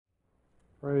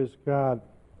Praise God.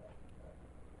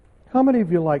 How many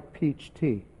of you like peach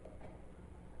tea?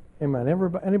 Amen.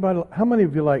 Anybody? How many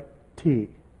of you like tea?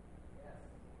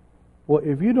 Well,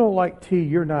 if you don't like tea,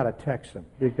 you're not a Texan,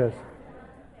 because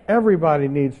everybody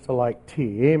needs to like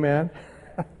tea. Amen.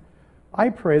 I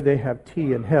pray they have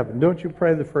tea in heaven. Don't you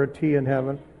pray for a tea in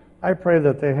heaven? I pray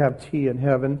that they have tea in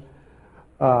heaven.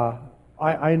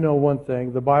 I know one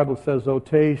thing. The Bible says, "Oh,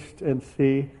 taste and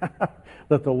see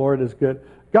that the Lord is good."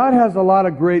 God has a lot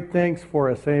of great things for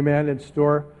us, amen, in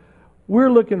store. We're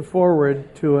looking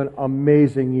forward to an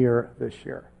amazing year this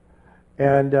year.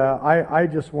 And I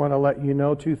just want to let you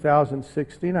know,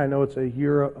 2016, I know it's a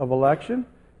year of election.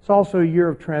 It's also a year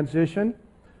of transition.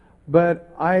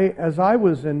 But as I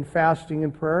was in fasting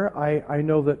and prayer, I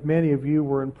know that many of you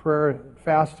were in prayer and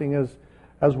fasting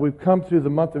as we've come through the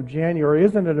month of January.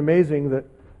 Isn't it amazing that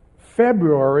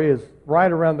February is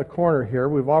right around the corner here?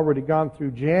 We've already gone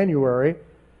through January,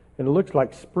 and it looks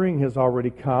like spring has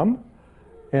already come.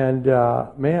 And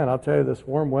man, I'll tell you, this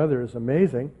warm weather is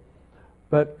amazing.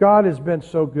 But God has been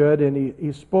so good, and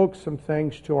He spoke some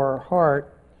things to our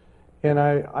heart. And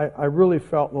I really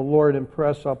felt the Lord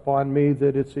impress upon me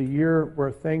that it's a year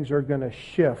where things are going to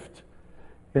shift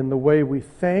in the way we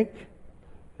think,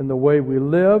 in the way we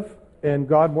live, and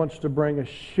God wants to bring a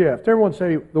shift. Everyone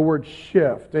say the word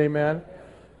shift, amen?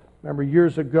 Remember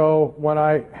years ago when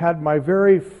I had my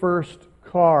very first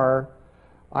car,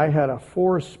 I had a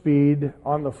 4-speed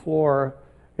on the floor,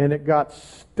 and it got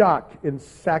stuck in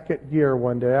second gear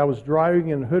one day. I was driving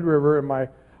in Hood River, and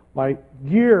my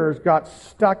gears got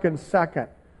stuck in second.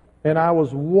 And I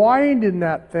was winding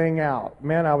that thing out.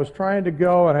 Man, I was trying to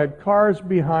go, and I had cars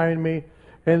behind me,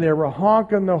 and they were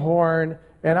honking the horn,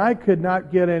 and I could not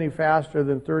get any faster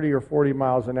than 30 or 40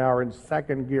 miles an hour in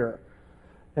second gear.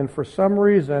 And for some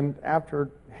reason, after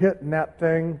hitting that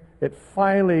thing, it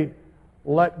finally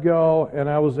let go, and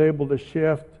I was able to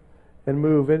shift and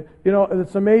move. And you know,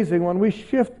 it's amazing. When we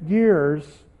shift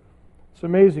gears, it's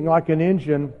amazing, like an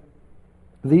engine,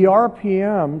 the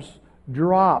RPMs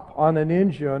drop on an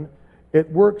engine.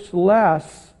 It works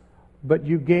less, but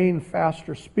you gain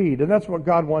faster speed. And that's what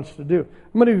God wants to do.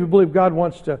 How many of you believe God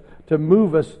wants to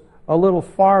move us a little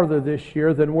farther this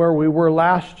year than where we were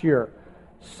last year?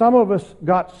 Some of us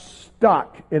got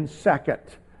stuck in second.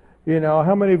 You know,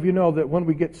 how many of you know that when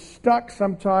we get stuck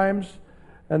sometimes,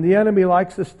 and the enemy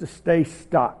likes us to stay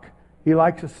stuck. He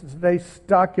likes us to stay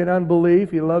stuck in unbelief.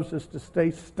 He loves us to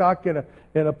stay stuck in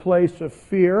a place of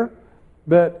fear.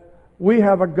 But we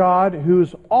have a God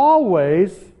who's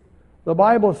always, the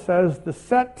Bible says, the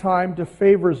set time to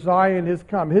favor Zion has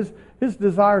come. His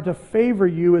desire to favor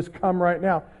you has come right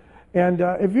now. And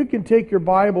if you can take your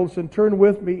Bibles and turn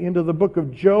with me into the book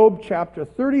of Job, chapter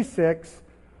 36,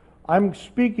 I'm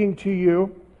speaking to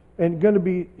you and going to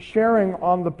be sharing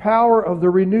on the power of the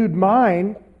renewed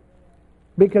mind,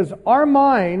 because our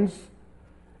minds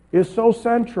is so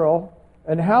central,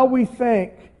 and how we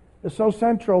think is so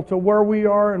central to where we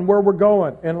are and where we're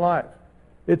going in life.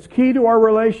 It's key to our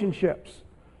relationships.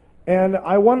 And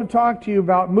I want to talk to you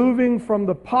about moving from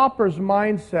the pauper's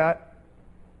mindset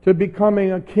to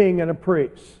becoming a king and a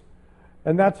priest.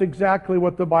 And that's exactly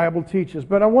what the Bible teaches.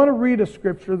 But I want to read a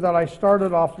scripture that I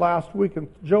started off last week in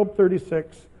Job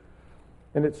 36.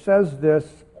 And it says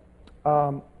this.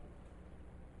 I'm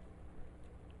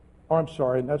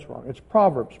sorry, that's wrong. It's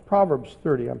Proverbs. Proverbs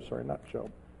 30. I'm sorry, not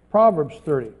Job. Proverbs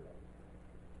 30.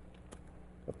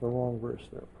 Got the wrong verse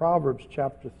there. Proverbs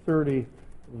chapter 30,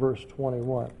 verse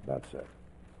 21. That's it.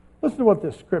 Listen to what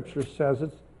this scripture says.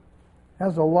 It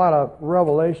has a lot of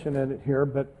revelation in it here,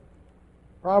 but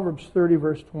Proverbs 30,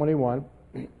 verse 21.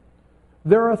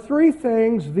 There are 3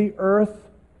 things the earth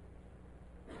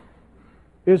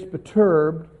is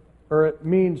perturbed, or it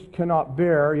means cannot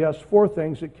bear. Yes, 4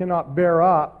 things it cannot bear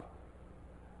up.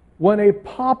 When a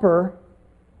pauper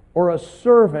or a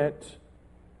servant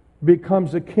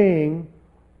becomes a king,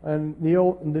 and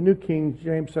the New King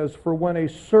James says, for when a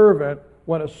servant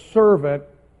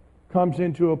comes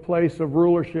into a place of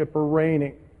rulership or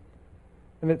reigning.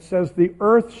 And it says the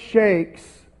earth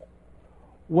shakes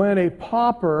when a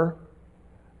pauper,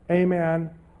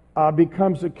 amen,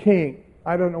 becomes a king.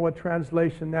 I don't know what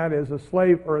translation that is. A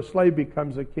slave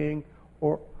becomes a king,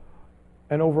 or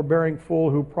an overbearing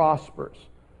fool who prospers.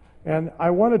 And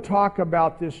I want to talk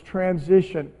about this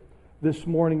transition this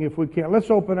morning if we can.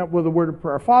 Let's open up with a word of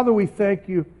prayer. Father, we thank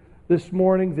you this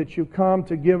morning that you come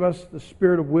to give us the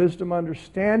spirit of wisdom,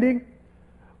 understanding.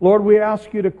 Lord, we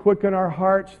ask you to quicken our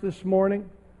hearts this morning.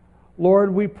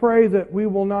 Lord, we pray that we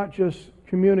will not just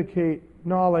communicate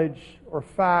knowledge or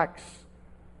facts,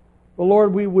 but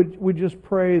Lord, we just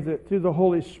pray that through the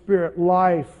Holy Spirit,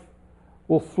 life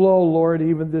will flow, Lord,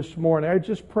 even this morning. I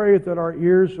just pray that our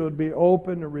ears would be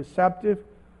open and receptive.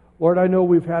 Lord, I know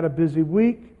we've had a busy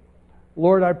week.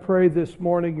 Lord, I pray this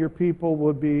morning your people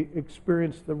would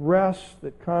experience the rest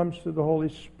that comes through the Holy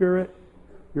Spirit,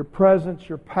 your presence,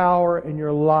 your power, and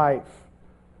your life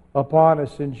upon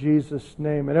us in Jesus'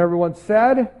 name. And everyone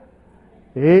said,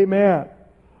 Amen.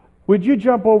 Would you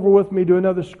jump over with me to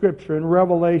another scripture in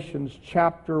Revelations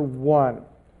chapter 1?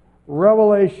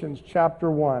 Revelations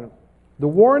chapter 1. The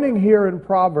warning here in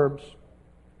Proverbs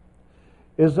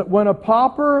is that when a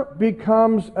pauper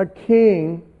becomes a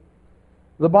king,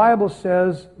 the Bible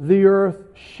says the earth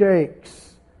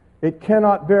shakes. It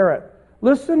cannot bear it.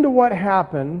 Listen to what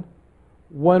happened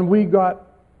when we got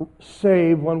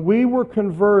saved, when we were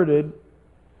converted.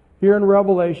 Here in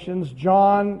Revelations,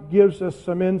 John gives us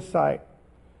some insight.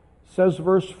 It says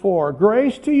verse 4,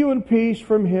 "Grace to you and peace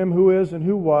from him who is and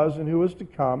who was and who is to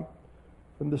come,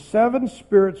 from the seven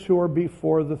spirits who are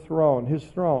before the throne," his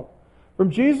throne.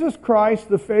 "From Jesus Christ,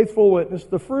 the faithful witness,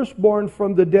 the firstborn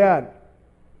from the dead."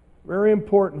 Very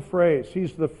important phrase.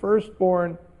 He's the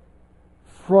firstborn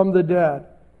from the dead.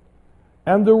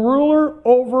 "And the ruler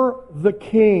over the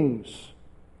kings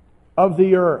of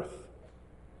the earth.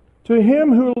 To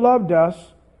him who loved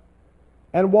us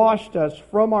and washed us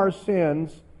from our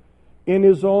sins in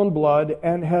his own blood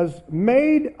and has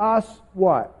made us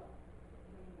what?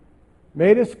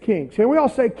 Made us kings." Can we all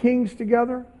say kings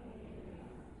together?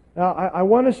 Now, I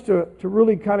want us to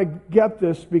really kind of get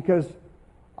this, because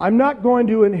I'm not going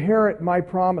to inherit my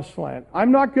promised land.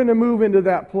 I'm not going to move into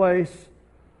that place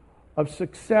of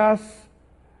success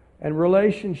and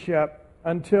relationship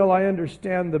until I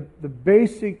understand the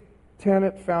basic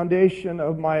tenet foundation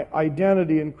of my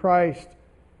identity in Christ.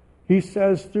 He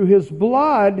says, "Through his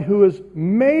blood, who has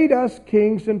made us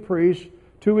kings and priests,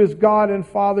 to his God and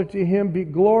Father, to him be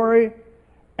glory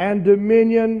and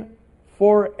dominion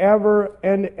forever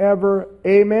and ever.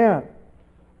 Amen." I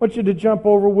want you to jump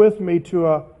over with me to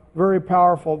a very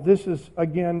powerful, this is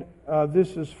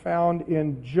found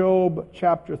in Job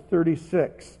chapter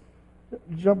 36.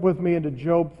 Jump with me into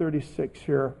Job 36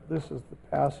 here. This is the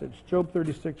passage. Job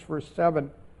 36, verse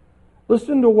 7.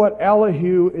 Listen to what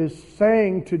Elihu is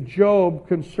saying to Job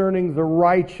concerning the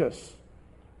righteous.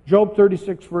 Job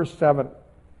 36, verse 7.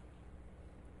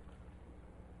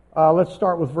 Let's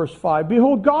start with verse 5.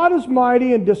 "Behold, God is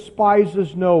mighty and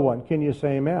despises no one." Can you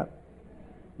say amen?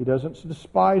 He doesn't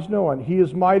despise no one. "He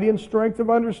is mighty in strength of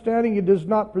understanding. He does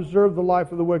not preserve the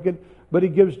life of the wicked, but he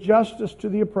gives justice to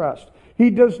the oppressed. He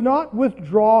does not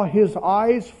withdraw his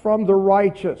eyes from the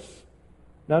righteous."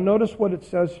 Now notice what it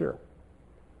says here.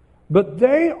 "But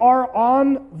they are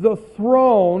on the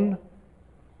throne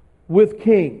with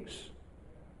kings."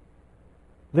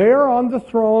 They are on the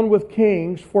throne with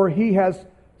kings, for he has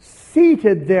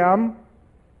seated them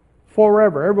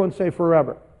forever. Everyone say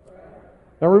forever.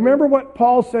 Now remember what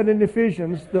Paul said in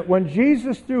Ephesians, that when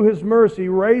Jesus through his mercy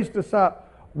raised us up,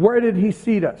 where did he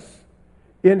seat us?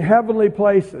 In heavenly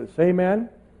places. Amen?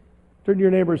 Turn to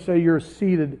your neighbor and say, "You're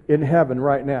seated in heaven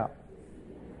right now."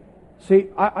 See,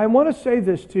 I want to say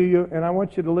this to you, and I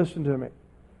want you to listen to me.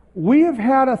 We have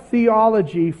had a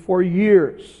theology for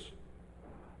years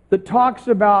that talks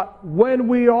about when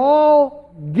we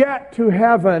all get to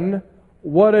heaven,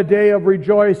 what a day of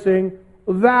rejoicing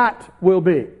that will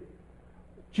be.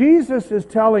 Jesus is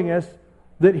telling us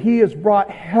that he has brought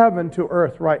heaven to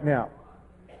earth right now.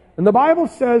 And the Bible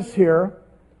says here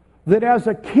that as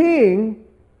a king,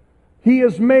 he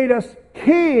has made us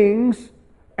kings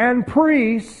and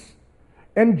priests.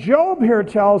 And Job here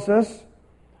tells us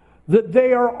that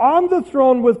they are on the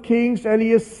throne with kings, and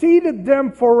he has seated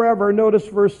them forever. Notice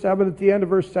verse 7, at the end of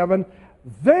verse 7.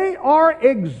 They are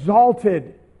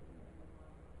exalted.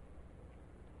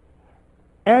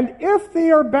 And if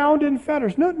they are bound in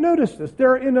fetters, notice this,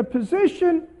 they're in a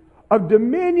position of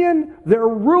dominion, they're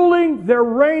ruling, they're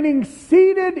reigning,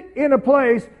 seated in a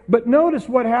place, but notice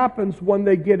what happens when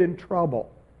they get in trouble.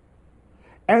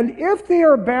 "And if they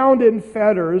are bound in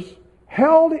fetters,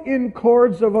 held in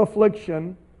cords of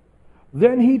affliction,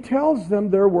 then he tells them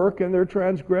their work and their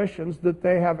transgressions, that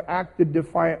they have acted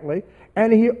defiantly,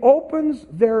 and he opens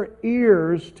their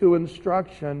ears to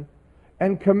instruction,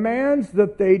 and commands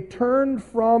that they turn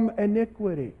from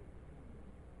iniquity."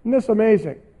 Isn't this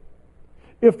amazing?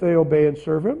 "If they obey and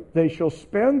serve him, they shall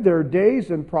spend their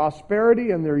days in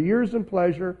prosperity and their years in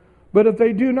pleasure. But if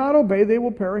they do not obey, they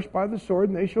will perish by the sword,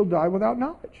 and they shall die without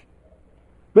knowledge.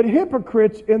 But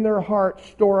hypocrites in their hearts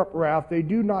store up wrath. They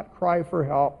do not cry for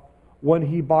help when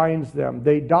he binds them.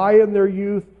 They die in their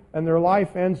youth, and their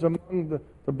life ends among the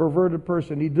perverted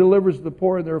person. He delivers the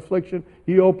poor in their affliction.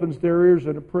 He opens their ears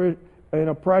in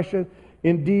oppression.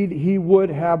 Indeed, he would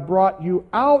have brought you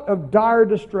out of dire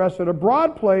distress at a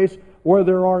broad place where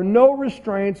there are no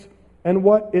restraints, and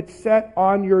what it set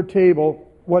on your table,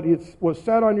 what it was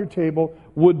set on your table,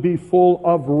 would be full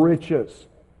of riches.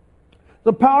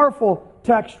 The powerful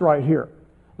text right here.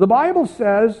 The Bible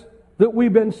says that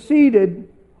we've been seated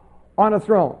on a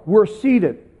throne. We're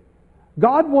seated.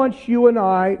 God wants you and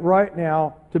I right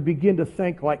now to begin to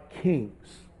think like kings.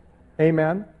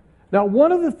 Amen? Now,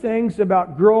 one of the things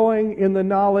about growing in the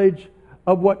knowledge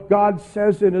of what God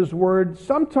says in His Word,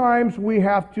 sometimes we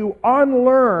have to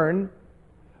unlearn,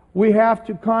 we have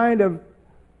to kind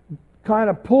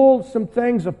of pull some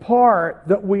things apart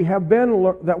that we have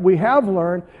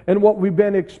learned and what we've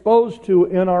been exposed to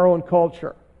in our own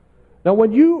culture. Now,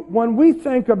 when we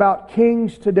think about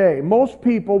kings today, most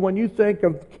people, when you think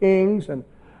of kings and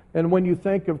when you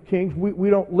think of kings, we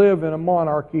don't live in a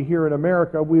monarchy here in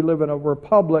America. We live in a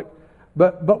republic.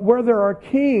 But where there are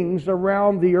kings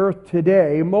around the earth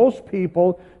today, most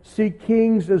people see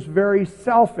kings as very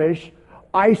selfish,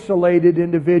 isolated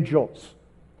individuals.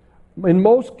 In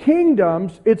most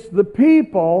kingdoms, it's the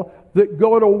people that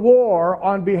go to war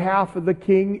on behalf of the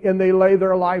king, and they lay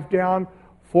their life down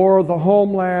for the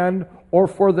homeland or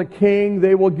for the king.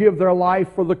 They will give their life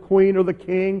for the queen or the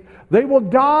king. They will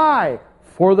die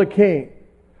for the king.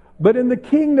 But in the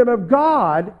kingdom of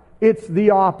God, it's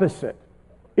the opposite.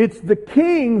 It's the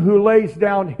king who lays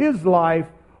down his life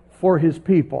for his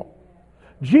people.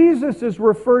 Jesus is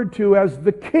referred to as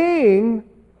the King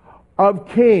of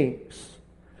Kings.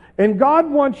 And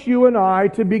God wants you and I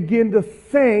to begin to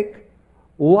think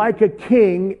like a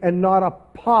king and not a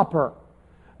pauper.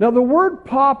 Now, the word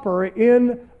pauper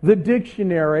in the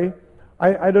dictionary,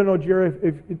 I don't know,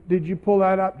 Jerry, did you pull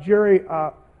that up? Jerry,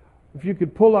 if you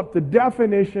could pull up the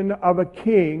definition of a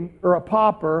king or a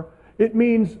pauper, it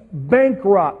means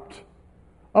bankrupt.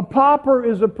 A pauper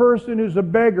is a person who's a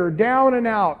beggar, down and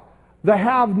out, the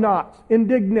have-nots,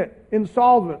 indignant,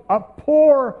 insolvent, a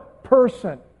poor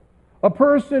person. A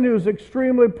person who's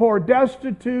extremely poor,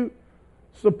 destitute,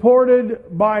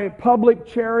 supported by public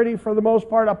charity for the most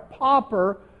part. A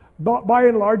pauper, by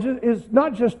and large, is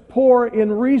not just poor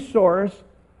in resource,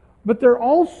 but they're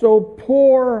also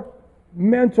poor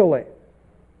mentally.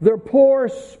 They're poor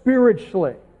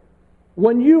spiritually.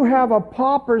 When you have a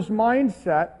pauper's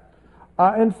mindset,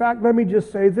 in fact, let me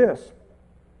just say this,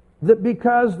 that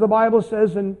because the Bible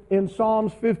says in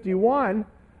Psalms 51,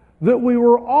 that we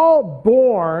were all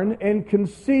born and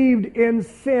conceived in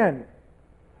sin.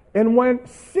 And when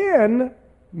sin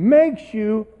makes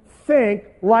you think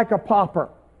like a pauper,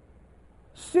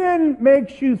 sin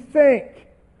makes you think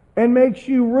and makes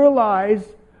you realize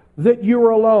that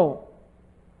you're alone.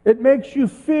 It makes you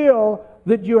feel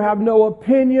that you have no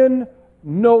opinion,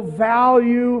 no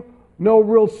value, no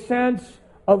real sense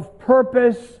of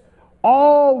purpose,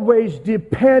 always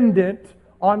dependent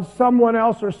on someone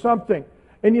else or something.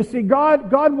 And you see,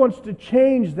 God wants to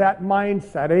change that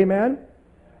mindset, amen?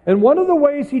 And one of the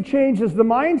ways He changes the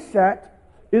mindset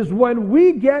is when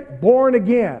we get born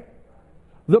again.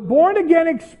 The born again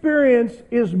experience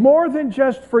is more than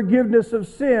just forgiveness of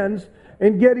sins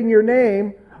and getting your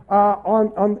name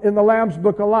in the Lamb's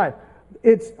Book of Life.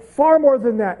 It's far more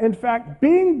than that. In fact,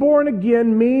 being born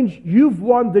again means you've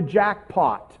won the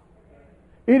jackpot.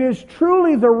 It is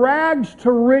truly the rags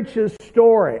to riches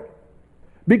story.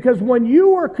 Because when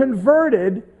you are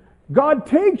converted, God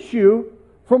takes you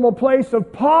from a place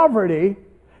of poverty,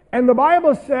 and the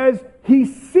Bible says He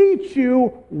seats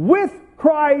you with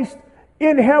Christ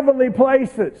in heavenly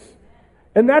places.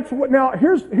 And that's what, now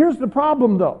here's the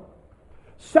problem though.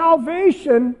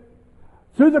 Salvation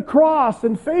through the cross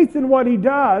and faith in what He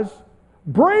does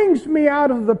brings me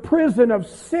out of the prison of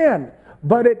sin,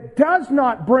 but it does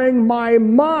not bring my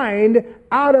mind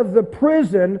out of the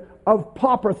prison of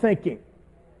pauper thinking.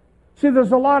 See,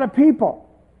 there's a lot of people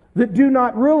that do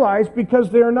not realize because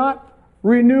they're not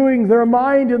renewing their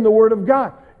mind in the Word of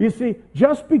God. You see,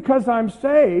 just because I'm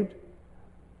saved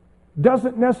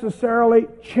doesn't necessarily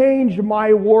change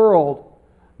my world.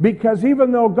 Because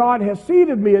even though God has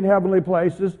seated me in heavenly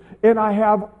places, and I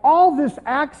have all this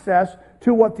access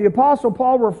to what the Apostle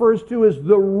Paul refers to as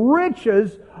the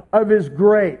riches of His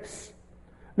grace.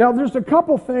 Now, there's a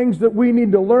couple things that we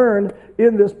need to learn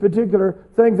in this particular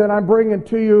thing that I'm bringing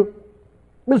to you.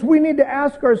 Is we need to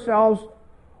ask ourselves,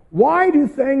 why do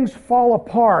things fall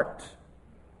apart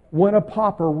when a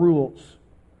pauper rules?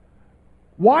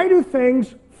 Why do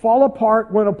things fall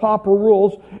apart when a pauper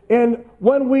rules? And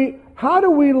how do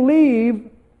we leave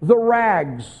the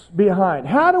rags behind?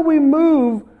 How do we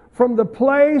move from the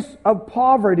place of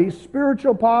poverty,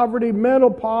 spiritual poverty,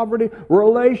 mental poverty,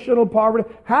 relational poverty?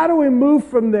 How do we move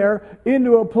from there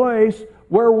into a place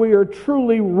where we are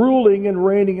truly ruling and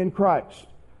reigning in Christ?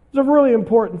 It's a really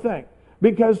important thing,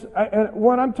 because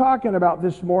what I'm talking about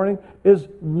this morning is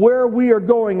where we are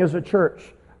going as a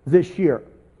church this year.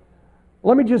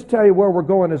 Let me just tell you where we're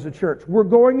going as a church. We're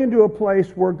going into a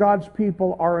place where God's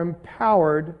people are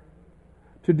empowered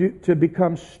to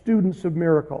become students of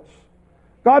miracles.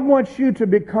 God wants you to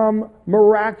become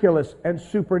miraculous and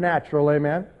supernatural,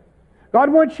 amen?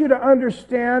 God wants you to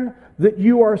understand that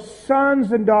you are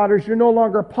sons and daughters. You're no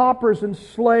longer paupers and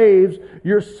slaves.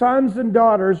 You're sons and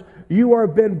daughters. You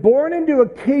have been born into a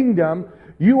kingdom.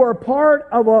 You are part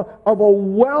of a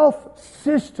wealth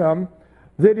system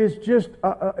that is just,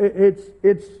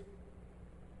 it's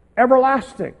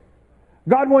everlasting.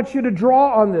 God wants you to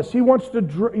draw on this. He wants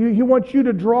you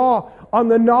to draw on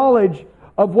the knowledge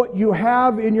of what you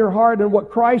have in your heart and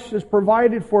what Christ has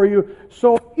provided for you.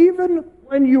 So even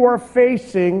when you are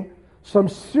facing some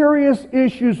serious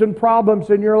issues and problems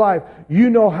in your life,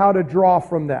 you know how to draw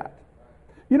from that.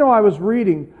 You know, I was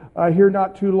reading here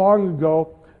not too long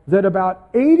ago that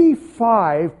about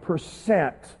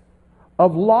 85%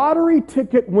 of lottery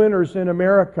ticket winners in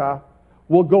America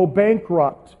will go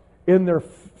bankrupt in their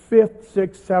 5th,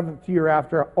 6th, 7th year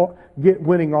after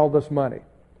winning all this money.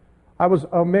 I was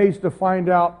amazed to find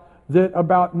out that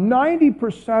about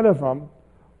 90% of them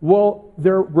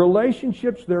their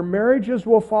relationships, their marriages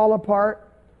will fall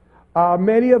apart.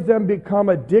 Many of them become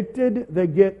addicted. They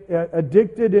get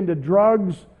addicted into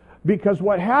drugs, because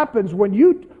what happens when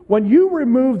you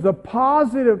remove the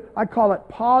positive, I call it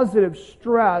positive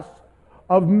stress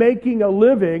of making a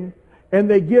living, and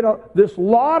they get this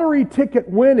lottery ticket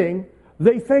winning,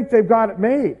 they think they've got it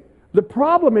made. The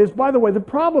problem is, by the way, the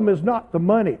problem is not the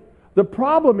money. The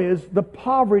problem is the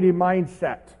poverty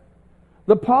mindset.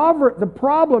 The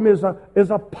problem is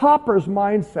a pauper's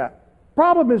mindset.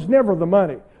 Problem is never the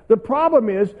money. The problem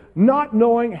is not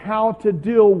knowing how to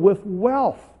deal with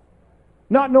wealth,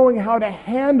 not knowing how to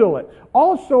handle it.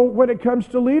 Also, when it comes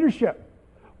to leadership,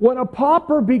 when a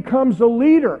pauper becomes a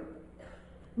leader,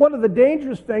 one of the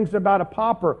dangerous things about a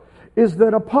pauper is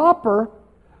that a pauper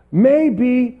may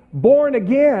be born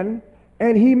again,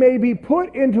 and he may be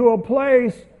put into a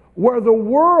place where the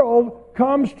world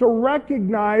comes to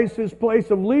recognize his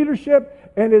place of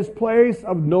leadership and his place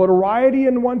of notoriety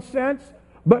in one sense.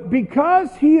 But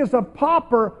because he is a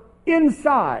pauper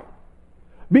inside,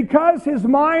 because his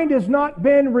mind has not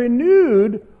been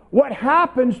renewed, what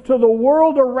happens to the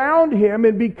world around him,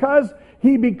 and because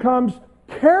he becomes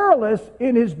careless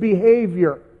in his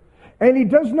behavior, and he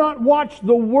does not watch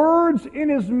the words in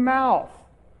his mouth,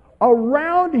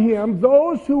 around him,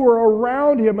 those who are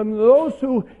around him and those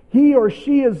who he or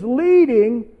she is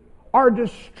leading are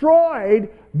destroyed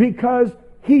because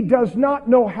he does not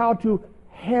know how to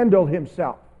handle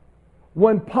himself.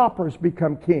 When paupers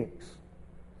become kings,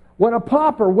 when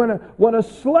a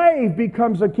slave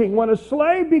becomes a king, when a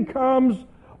slave becomes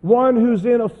one who's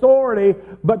in authority,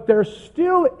 but they're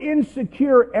still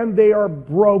insecure and they are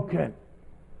broken,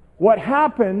 what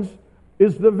happens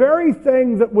is the very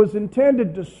thing that was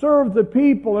intended to serve the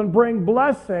people and bring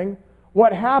blessing,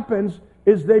 what happens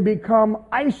is they become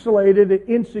isolated and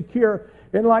insecure.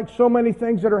 And like so many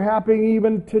things that are happening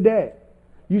even today,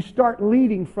 you start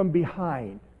leading from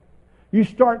behind. You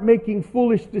start making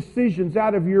foolish decisions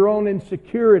out of your own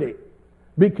insecurity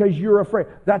because you're afraid.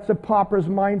 That's a pauper's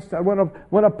mindset.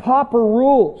 When a pauper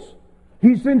rules,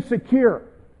 he's insecure.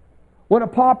 When a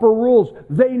pauper rules,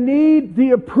 they need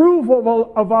the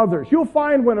approval of others. You'll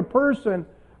find when a person,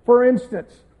 for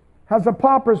instance, has a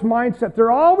pauper's mindset, they're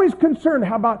always concerned,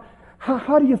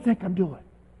 how do you think I'm doing?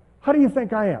 How do you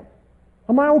think I am?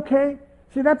 Am I okay?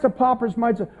 See, that's a pauper's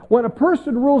mindset. When a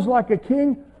person rules like a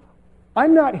king,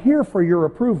 I'm not here for your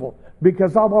approval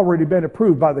because I've already been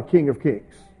approved by the King of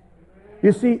Kings.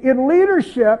 You see, in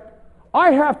leadership,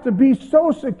 I have to be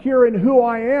so secure in who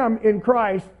I am in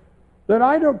Christ that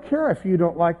I don't care if you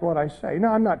don't like what I say.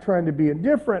 Now, I'm not trying to be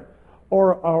indifferent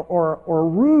or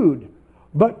rude,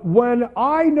 but when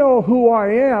I know who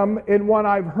I am and when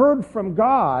I've heard from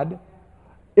God,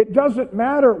 it doesn't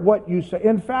matter what you say.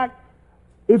 In fact,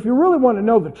 if you really want to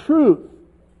know the truth,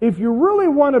 if you really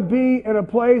want to be in a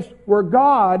place where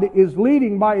God is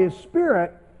leading by His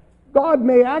Spirit, God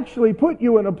may actually put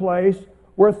you in a place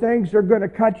where things are going to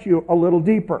cut you a little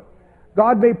deeper.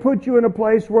 God may put you in a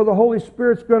place where the Holy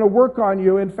Spirit's going to work on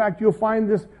you. In fact, you'll find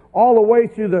this all the way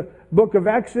through the book of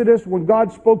Exodus when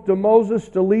God spoke to Moses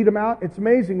to lead him out. It's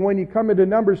amazing when you come into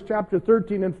Numbers chapter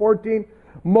 13 and 14.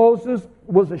 Moses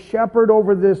was a shepherd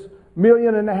over this 1.5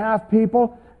 million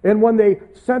people. And when they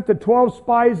sent the 12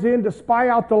 spies in to spy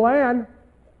out the land,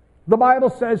 the Bible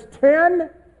says 10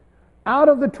 out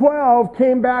of the 12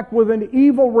 came back with an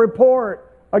evil report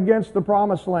against the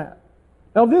promised land.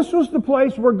 Now this was the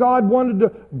place where God wanted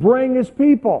to bring His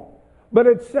people. But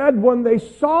it said when they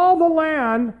saw the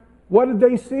land, what did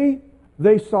they see?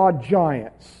 They saw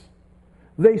giants.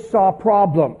 They saw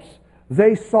problems.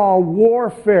 They saw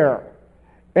warfare.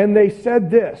 And they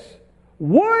said this,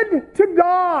 "Would to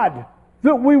God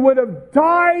that we would have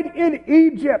died in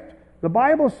Egypt." The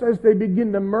Bible says they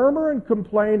begin to murmur and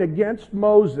complain against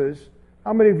Moses.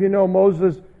 How many of you know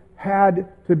Moses had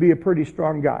to be a pretty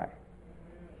strong guy?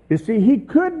 You see, he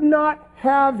could not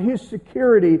have his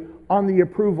security on the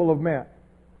approval of man.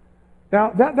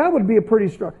 Now, that would be a pretty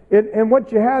strong... And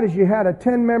what you had is you had a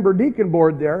 10-member deacon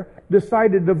board there,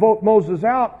 decided to vote Moses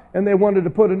out, and they wanted to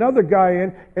put another guy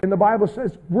in, and the Bible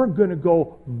says, we're going to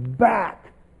go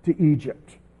back to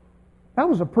Egypt. That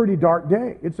was a pretty dark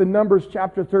day. It's in Numbers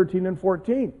chapter 13 and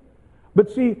 14.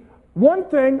 But see, one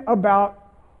thing about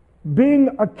being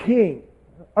a king,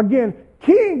 again,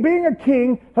 being a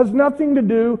king has nothing to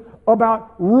do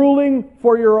about ruling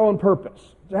for your own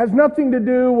purpose. It has nothing to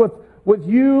do with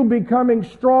you becoming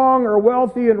strong or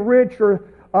wealthy and rich or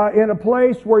in a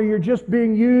place where you're just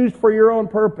being used for your own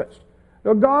purpose.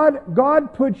 Now,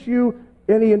 God puts you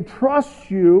and He entrusts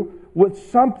you with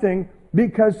something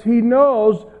because He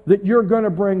knows that you're going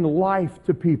to bring life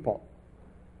to people.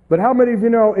 But how many of you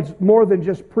know it's more than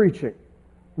just preaching?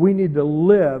 We need to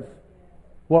live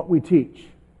what we teach.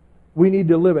 We need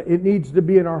to live it. It needs to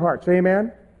be in our hearts.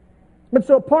 Amen? And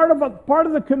so part of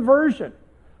the conversion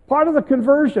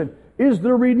is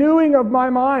the renewing of my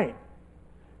mind.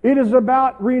 It is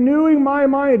about renewing my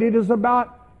mind. It is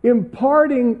about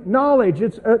imparting knowledge.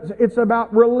 It's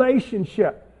about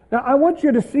relationship. Now, I want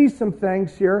you to see some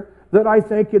things here that I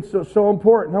think it's so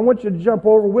important. I want you to jump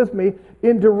over with me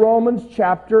into Romans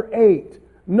chapter 8.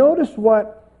 Notice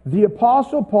what the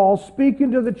Apostle Paul,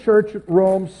 speaking to the church at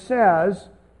Rome, says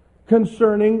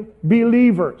concerning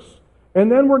believers.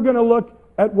 And then we're going to look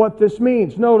at what this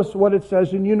means. Notice what it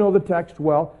says, and you know the text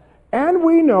well. "And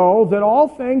we know that all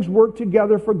things work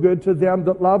together for good to them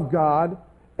that love God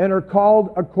and are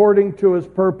called according to His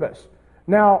purpose."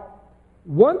 Now,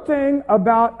 one thing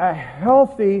about a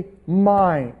healthy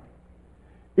mind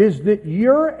is that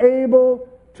you're able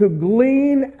to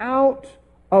glean out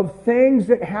of things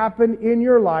that happen in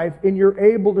your life, and you're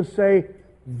able to say,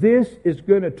 this is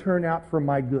going to turn out for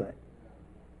my good.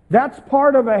 That's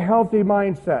part of a healthy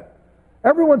mindset.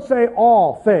 Everyone say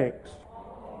all things.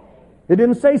 It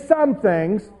didn't say some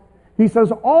things. He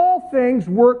says all things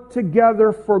work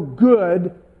together for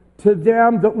good to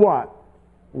them that what?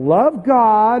 Love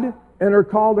God and are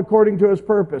called according to His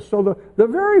purpose. So the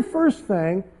very first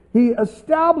thing, he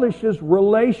establishes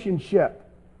relationship.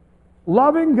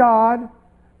 Loving God,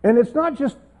 and it's not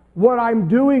just what I'm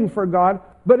doing for God,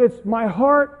 but it's my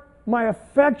heart, my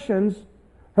affections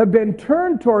have been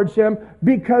turned towards Him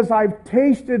because I've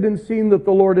tasted and seen that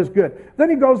the Lord is good. Then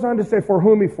he goes on to say, for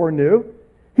whom He foreknew,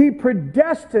 He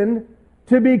predestined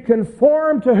to be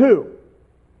conformed to who?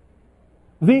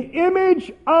 The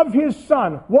image of His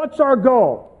Son. What's our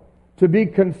goal? To be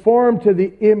conformed to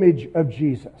the image of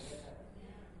Jesus.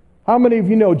 How many of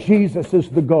you know Jesus is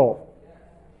the goal?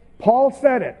 Paul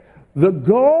said it. The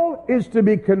goal is to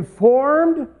be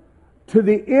conformed to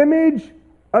the image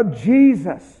of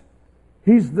Jesus.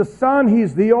 He's the Son,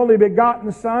 He's the only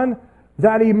begotten Son,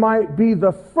 that He might be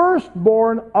the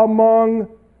firstborn among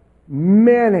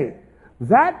many.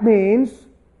 That means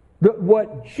that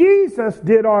what Jesus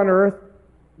did on earth,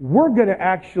 we're going to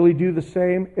actually do the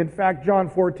same. In fact, John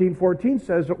 14:14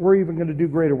 says that we're even going to do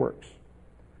greater works.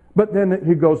 But then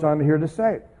he goes on here to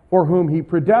say, for whom He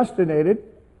predestinated,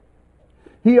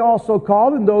 He also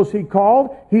called, and those He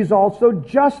called, He's also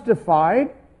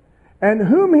justified. And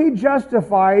whom He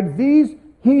justified, these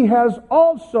He has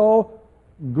also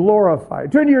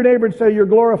glorified. Turn to your neighbor and say, you're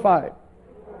glorified.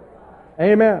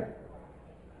 Amen.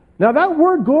 Now that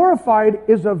word glorified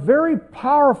is a very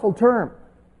powerful term.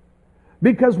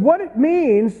 Because what it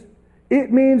means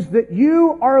that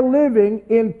you are living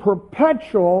in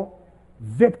perpetual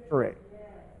victory.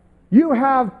 You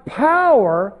have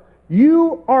power.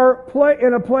 You are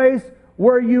in a place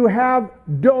where you have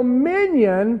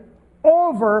dominion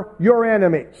over your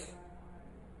enemies.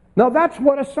 Now that's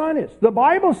what a son is. The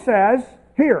Bible says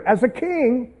here, as a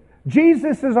king,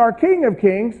 Jesus is our King of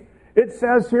Kings. It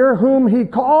says here, whom He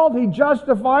called, He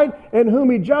justified, and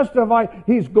whom He justified,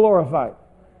 He's glorified.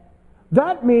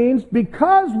 That means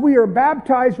because we are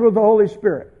baptized with the Holy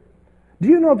Spirit. Do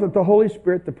you know that the Holy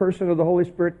Spirit, the person of the Holy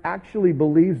Spirit, actually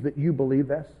believes that you believe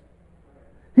this?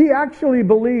 He actually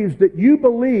believes that you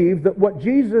believe that what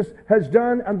Jesus has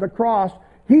done on the cross,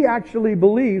 he actually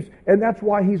believes, and that's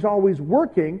why he's always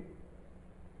working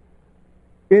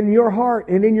in your heart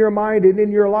and in your mind and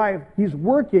in your life. He's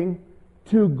working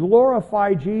to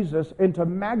glorify Jesus and to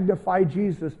magnify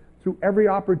Jesus through every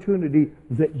opportunity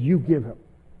that you give him.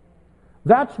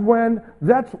 That's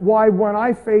why when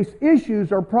I face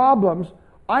issues or problems,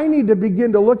 I need to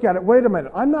begin to look at it. Wait a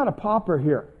minute, I'm not a pauper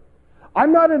here.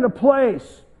 I'm not in a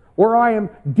place where I am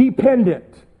dependent.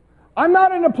 I'm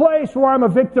not in a place where I'm a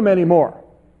victim anymore.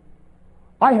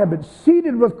 I have been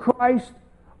seated with Christ.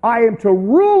 I am to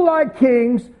rule like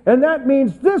kings, and that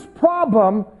means this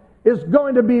problem is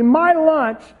going to be my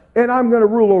lunch, and I'm going to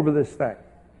rule over this thing.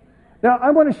 Now,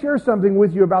 I want to share something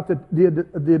with you about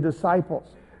the disciples.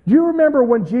 Do you remember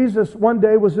when Jesus one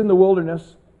day was in the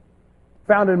wilderness,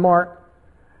 found in Mark,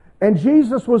 and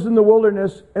Jesus was in the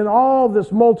wilderness, and all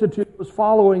this multitude was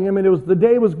following him, and the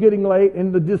day was getting late,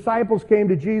 and the disciples came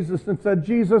to Jesus and said,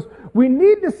 Jesus, we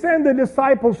need to send the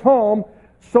disciples home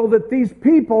so that these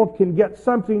people can get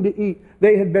something to eat.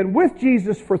 They had been with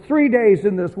Jesus for 3 days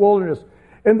in this wilderness.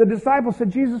 And the disciples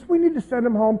said, Jesus, we need to send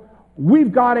them home.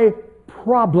 We've got a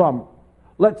problem.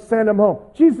 Let's send them home.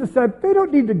 Jesus said, they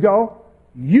don't need to go.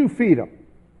 You feed them.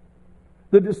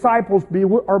 The disciples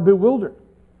are bewildered.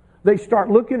 They start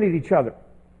looking at each other.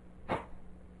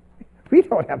 We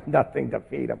don't have nothing to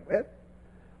feed them with.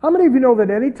 How many of you know that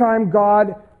anytime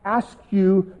God asks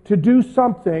you to do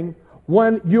something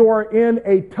when you're in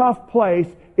a tough place,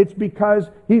 it's because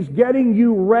he's getting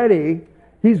you ready.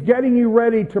 He's getting you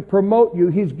ready to promote you.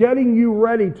 He's getting you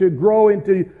ready to grow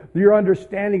into your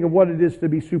understanding of what it is to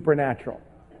be supernatural.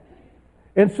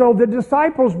 And so the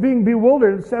disciples being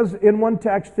bewildered, it says in one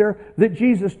text there that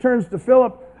Jesus turns to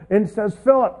Philip and says,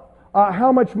 Philip,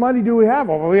 how much money do we have?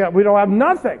 Well, we don't have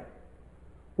nothing.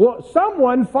 Well,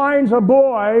 someone finds a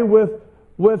boy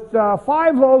with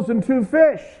 5 loaves and 2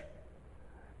 fish.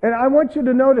 And I want you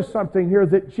to notice something here,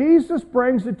 that Jesus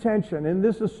brings attention, and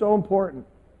this is so important,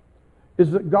 is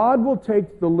that God will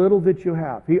take the little that you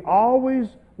have. He always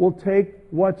will take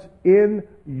what's in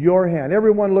your hand.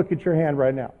 Everyone look at your hand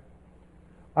right now.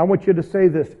 I want you to say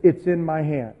this, it's in my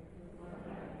hand.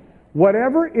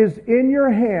 Whatever is in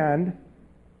your hand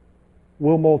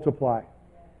will multiply.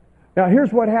 Now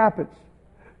here's what happens.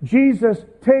 Jesus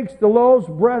takes the loaves,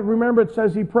 bread, remember it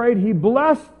says he prayed, he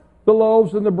blessed the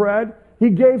loaves and the bread, he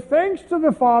gave thanks to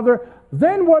the Father,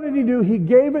 then what did he do? He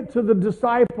gave it to the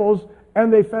disciples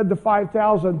and they fed the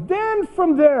 5,000. Then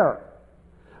from there,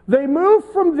 they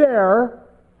moved from there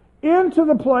into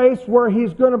the place where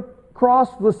he's going to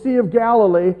cross the Sea of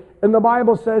Galilee, and the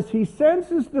Bible says he sends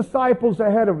his disciples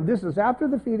ahead of him. This is after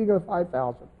the feeding of the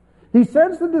 5,000. He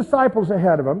sends the disciples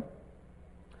ahead of him,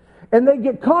 and they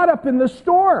get caught up in the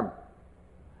storm.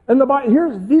 And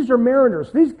these are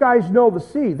mariners. These guys know the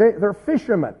sea. They're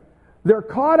fishermen. They're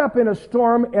caught up in a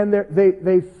storm, and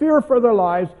they fear for their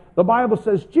lives. The Bible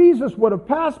says Jesus would have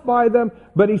passed by them,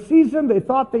 but he sees them. They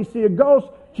thought they see a ghost.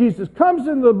 Jesus comes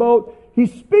into the boat. He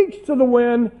speaks to the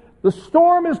wind. The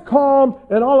storm is calm,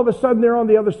 and all of a sudden they're on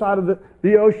the other side of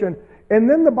the ocean. And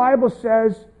then the Bible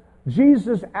says,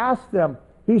 Jesus asked them,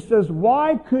 he says,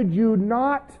 why could you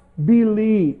not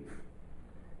believe?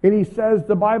 And he says,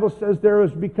 the Bible says there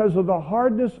is because of the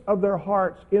hardness of their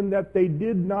hearts, in that they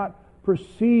did not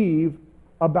perceive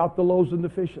about the loaves and the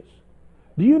fishes.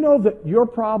 Do you know that your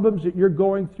problems that you're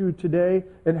going through today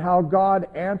and how God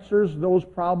answers those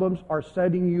problems are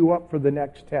setting you up for the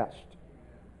next test?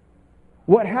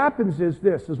 What happens is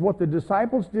this, is what the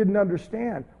disciples didn't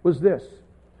understand was this,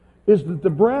 is that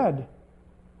the bread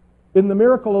in the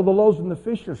miracle of the loaves and the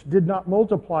fishes did not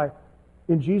multiply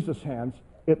in Jesus' hands.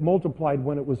 It multiplied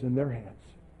when it was in their hands.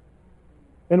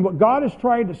 And what God is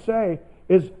trying to say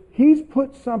is he's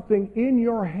put something in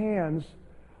your hands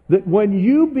that when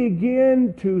you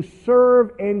begin to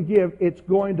serve and give, it's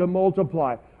going to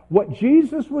multiply. What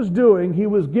Jesus was doing, he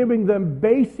was giving them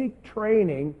basic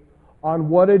training on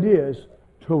what it is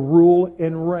to rule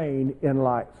and reign in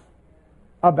life,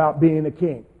 about being a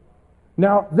king.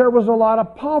 Now, there was a lot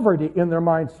of poverty in their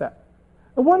mindset.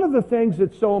 And one of the things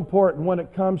that's so important when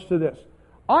it comes to this,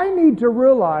 I need to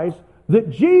realize that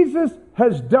Jesus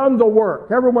has done the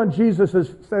work. Everyone,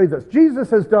 say this. Jesus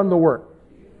has done the work.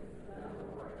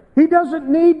 He doesn't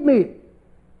need me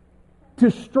to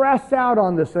stress out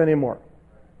on this anymore.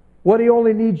 What he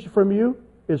only needs from you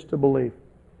is to believe.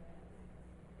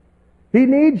 He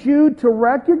needs you to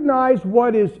recognize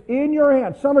what is in your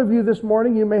hands. Some of you this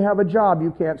morning, you may have a job,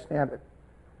 you can't stand it.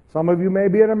 Some of you may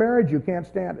be in a marriage, you can't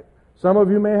stand it. Some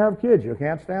of you may have kids, you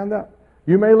can't stand that.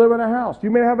 You may live in a house. You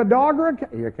may have a dog or a cat,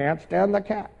 you can't stand the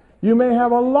cat. You may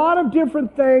have a lot of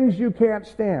different things you can't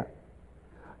stand.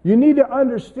 You need to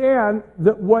understand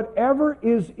that whatever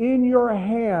is in your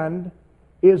hand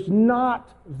is not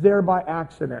there by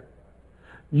accident.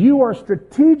 You are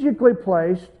strategically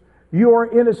placed. You are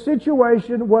in a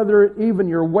situation, whether even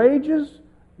your wages,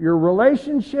 your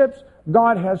relationships,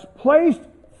 God has placed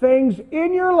things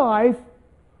in your life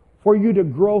for you to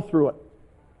grow through it.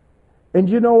 And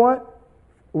you know what?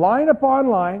 Line upon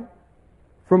line,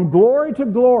 from glory to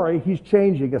glory, He's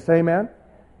changing us. Amen?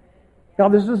 Now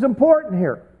this is important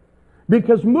here.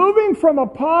 Because moving from a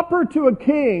pauper to a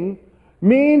king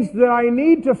means that I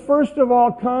need to first of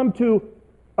all come to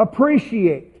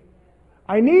appreciate.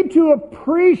 I need to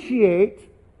appreciate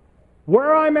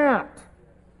where I'm at.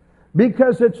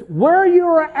 Because it's where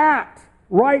you're at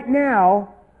right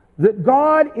now that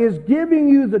God is giving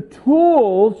you the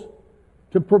tools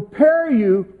to prepare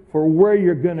you for where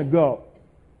you're going to go.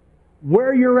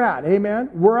 Where you're at, amen?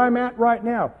 Where I'm at right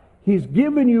now. He's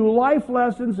given you life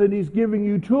lessons and He's giving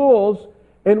you tools,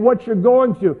 and what you're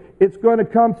going through. It's going to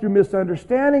come through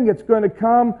misunderstanding. It's going to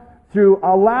come through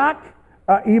a lack,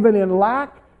 even in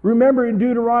lack. Remember in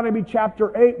Deuteronomy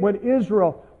chapter 8 when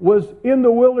Israel was in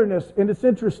the wilderness, and it's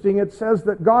interesting, it says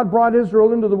that God brought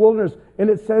Israel into the wilderness, and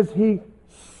it says He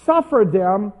suffered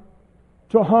them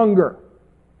to hunger.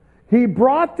 He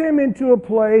brought them into a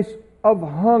place of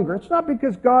hunger. It's not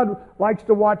because God likes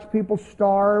to watch people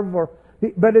starve,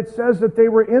 but it says that they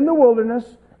were in the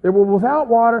wilderness, they were without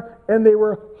water, and they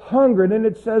were hungry. And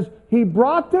it says He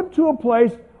brought them to a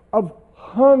place of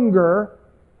hunger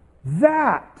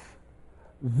that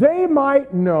they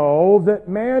might know that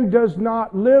man does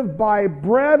not live by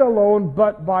bread alone,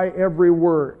 but by every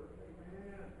word.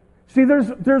 See,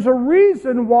 there's a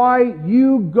reason why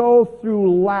you go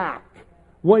through lack.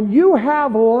 When you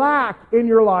have lack in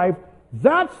your life,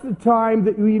 that's the time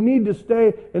that you need to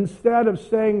stay, instead of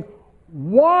saying,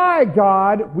 "Why,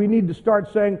 God?" we need to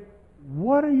start saying,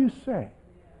 "What are you saying?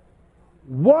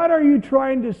 What are you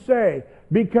trying to say?"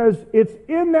 Because it's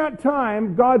in that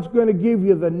time God's going to give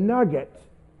you the nugget.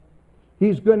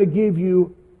 He's going to give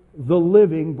you the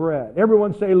living bread.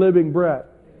 Everyone say living bread.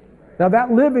 Now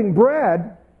that living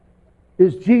bread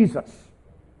is Jesus.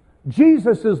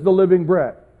 Jesus is the living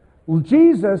bread.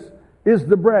 Jesus is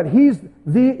the bread. He's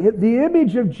the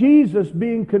image of Jesus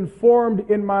being conformed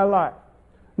in my life.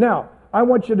 Now, I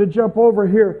want you to jump over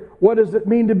here. What does it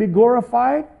mean to be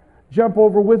glorified? Jump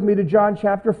over with me to John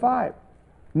chapter 5.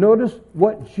 Notice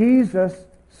what Jesus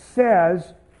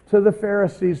says to the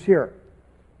Pharisees here.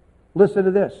 Listen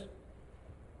to this.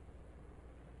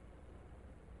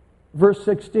 Verse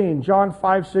 16, John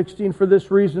 5:16, for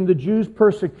this reason the Jews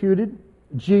persecuted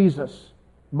Jesus.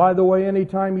 By the way,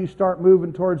 anytime you start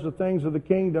moving towards the things of the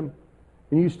kingdom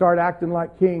and you start acting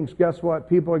like kings, guess what?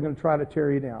 People are going to try to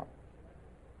tear you down.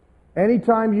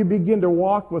 Anytime you begin to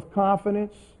walk with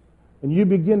confidence and you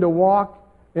begin to walk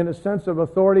in a sense of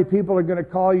authority, people are going to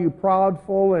call you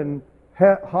proudful and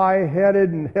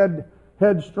high-headed and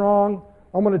headstrong.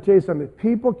 I'm going to tell you something.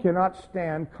 People cannot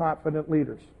stand confident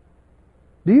leaders.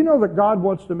 Do you know that God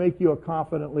wants to make you a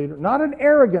confident leader? Not an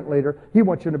arrogant leader. He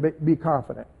wants you to be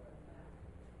confident.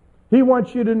 He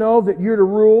wants you to know that you're to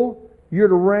rule, you're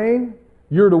to reign,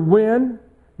 you're to win,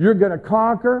 you're going to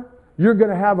conquer, you're going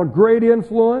to have a great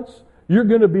influence, you're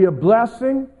going to be a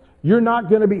blessing, you're not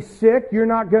going to be sick, you're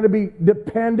not going to be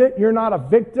dependent, you're not a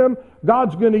victim.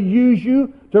 God's going to use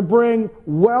you to bring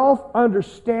wealth,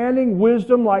 understanding,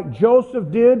 wisdom like Joseph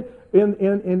did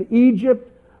in Egypt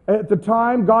at the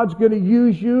time. God's going to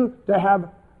use you to have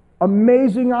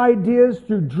amazing ideas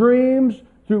through dreams,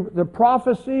 through the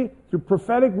prophecy, through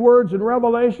prophetic words and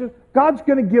revelation. God's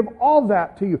going to give all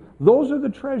that to you. Those are the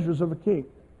treasures of a king.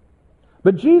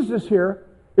 But Jesus here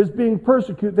is being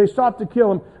persecuted. They sought to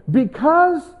kill Him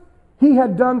because He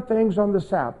had done things on the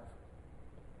Sabbath.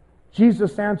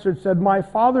 Jesus answered, said, my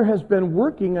Father has been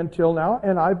working until now,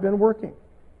 and I've been working.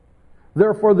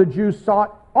 Therefore the Jews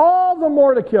sought all the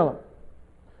more to kill Him,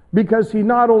 because He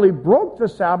not only broke the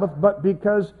Sabbath, but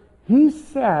because He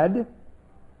said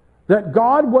that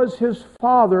God was His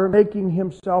Father, making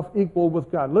Himself equal with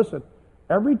God. Listen,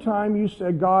 every time you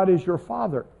say God is your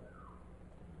Father,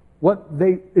 what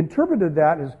they interpreted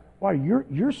that is, wow,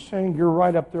 you're saying you're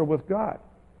right up there with God.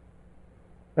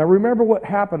 Now remember what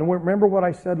happened. Remember what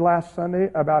I said last Sunday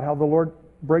about how the Lord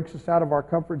breaks us out of our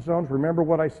comfort zones. Remember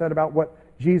what I said about what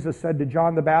Jesus said to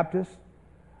John the Baptist.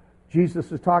 Jesus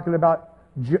is talking about,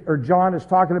 or John is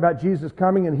talking about Jesus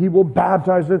coming, and He will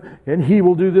baptize it, and He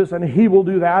will do this, and He will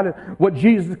do that. And when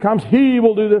Jesus comes, He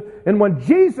will do this. And when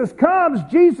Jesus comes,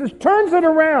 Jesus turns it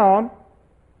around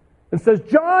and says,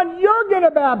 John, you're going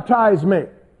to baptize me.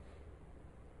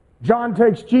 John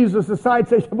takes Jesus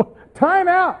aside and says, time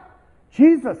out.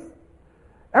 Jesus,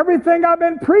 everything I've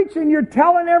been preaching, you're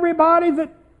telling everybody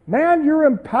that, man, you're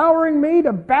empowering me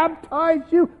to baptize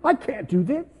you. I can't do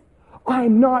this.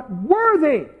 I'm not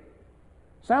worthy.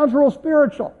 Sounds real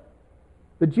spiritual.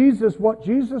 But what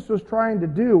Jesus was trying to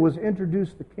do was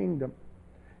introduce the kingdom.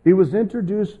 He was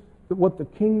introduced what the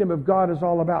kingdom of God is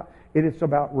all about. And it's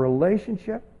about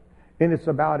relationship, and it's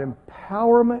about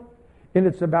empowerment, and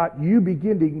it's about you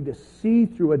beginning to see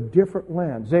through a different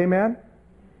lens. Amen?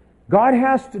 God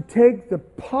has to take the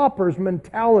pauper's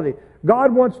mentality.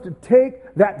 God wants to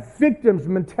take that victim's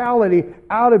mentality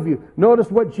out of you.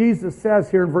 Notice what Jesus says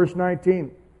here in verse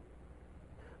 19.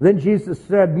 Then Jesus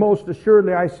said, most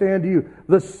assuredly I say unto you,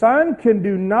 the Son can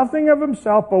do nothing of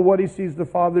himself but what he sees the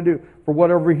Father do. For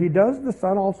whatever he does, the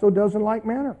Son also does in like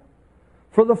manner.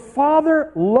 For the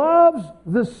Father loves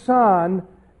the Son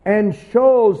and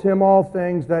shows him all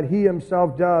things that he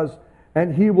himself does,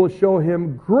 and he will show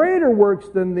him greater works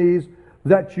than these,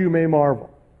 that you may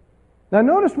marvel. Now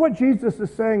notice what Jesus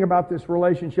is saying about this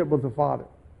relationship with the Father.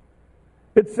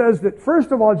 It says that,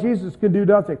 first of all, Jesus can do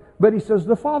nothing, but he says,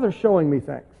 the Father's showing me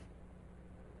things.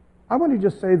 I want to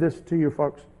just say this to you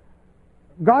folks.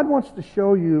 God wants to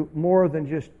show you more than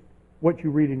just what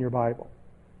you read in your Bible.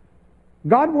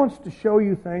 God wants to show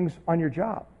you things on your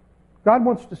job. God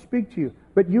wants to speak to you,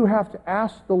 but you have to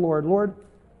ask the Lord, Lord,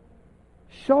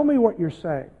 show me what you're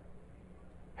saying.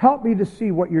 Help me to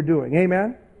see what you're doing.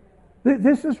 Amen?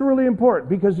 This is really important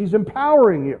because he's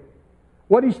empowering you.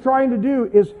 What he's trying to do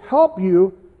is help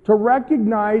you to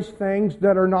recognize things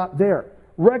that are not there.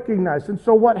 Recognize. And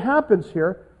so what happens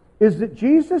here is that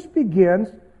Jesus begins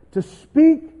to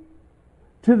speak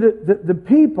to the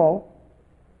people.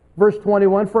 Verse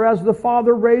 21, for as the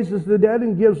Father raises the dead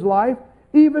and gives life,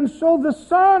 even so the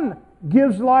Son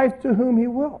gives life to whom he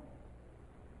will.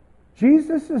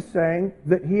 Jesus is saying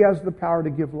that he has the power to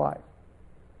give life.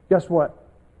 Guess what?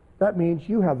 That means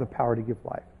you have the power to give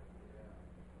life.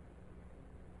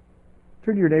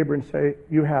 Turn to your neighbor and say,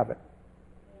 you have it.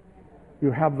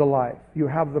 You have the life. You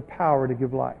have the power to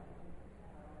give life.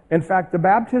 In fact, the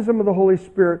baptism of the Holy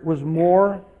Spirit was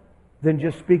more than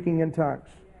just speaking in tongues.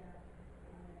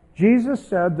 Jesus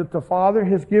said that the Father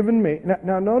has given me.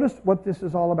 Now notice what this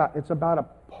is all about. It's about a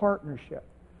partnership.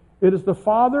 It is the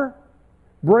Father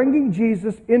bringing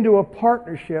Jesus into a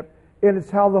partnership, and it's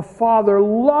how the Father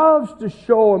loves to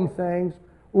show him things,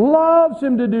 loves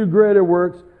him to do greater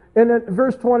works. And in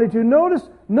verse 22,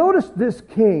 notice this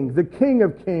king, the King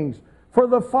of Kings. For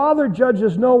the Father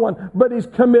judges no one, but he's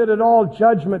committed all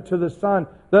judgment to the Son,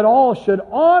 that all should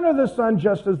honor the Son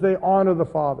just as they honor the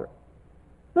Father.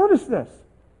 Notice this.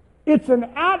 It's an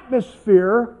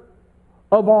atmosphere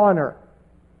of honor.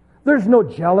 There's no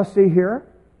jealousy here.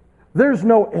 There's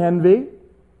no envy.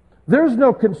 There's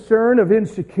no concern of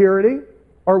insecurity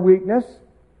or weakness.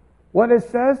 What it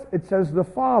says the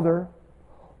Father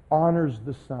honors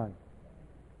the Son.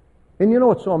 And you know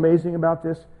what's so amazing about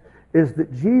this? Is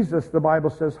that Jesus, the Bible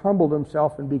says, humbled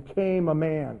himself and became a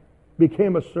man,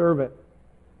 became a servant.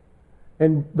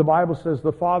 And the Bible says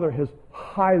the Father has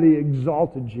highly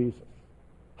exalted Jesus.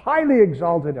 Highly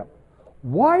exalted him.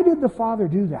 Why did the Father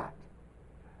do that?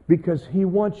 Because he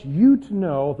wants you to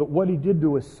know that what he did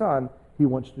to his Son, he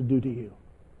wants to do to you.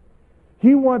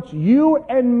 He wants you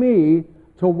and me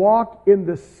to walk in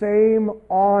the same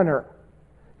honor.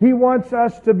 He wants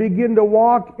us to begin to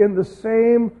walk in the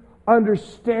same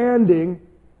understanding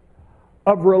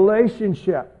of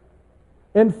relationship.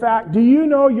 In fact, do you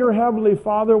know your Heavenly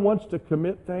Father wants to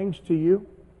commit things to you?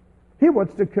 He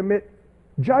wants to commit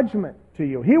judgment to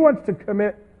you. He wants to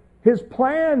commit his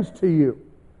plans to you.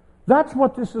 That's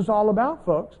what this is all about,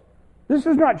 folks. This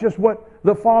is not just what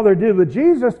the Father did with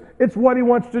Jesus, it's what he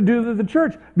wants to do to the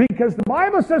church. Because the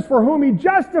Bible says, for whom he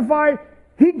justified,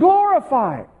 he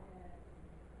glorified.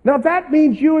 Now that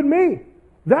means you and me.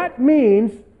 That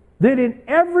means that in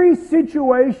every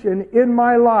situation in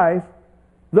my life,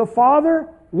 the Father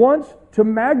wants to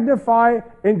magnify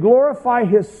and glorify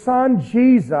his Son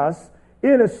Jesus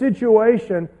in a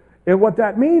situation. And what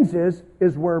that means is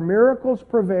where miracles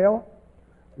prevail,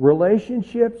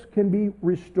 relationships can be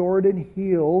restored and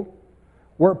healed,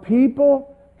 where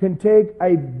people can take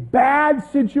a bad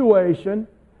situation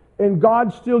and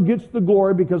God still gets the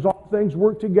glory because all things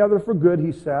work together for good,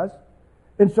 he says.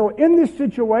 And so in this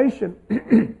situation,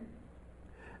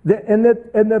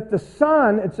 that the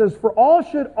Son, it says, for all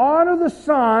should honor the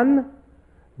Son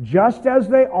just as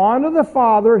they honor the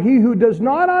Father. He who does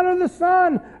not honor the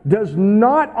Son does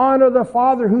not honor the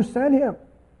Father who sent him.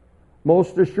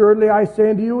 Most assuredly I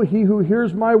say unto you, he who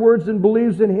hears my words and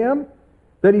believes in him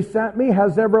that he sent me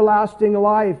has everlasting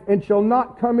life, and shall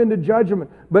not come into judgment,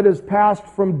 but is passed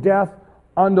from death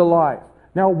unto life.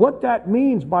 Now, what that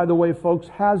means, by the way, folks,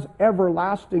 has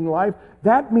everlasting life.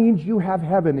 That means you have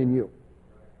heaven in you.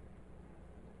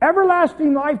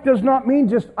 Everlasting life does not mean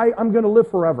just, I'm going to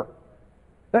live forever.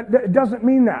 That doesn't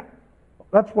mean that.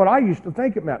 That's what I used to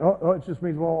think it meant. It just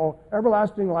means,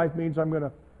 everlasting life means I'm going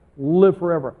to live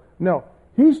forever. No,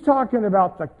 he's talking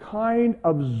about the kind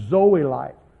of Zoe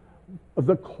life,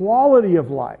 the quality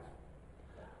of life,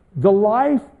 the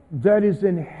life that is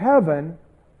in heaven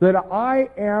that I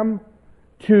am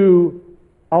to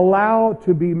allow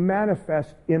to be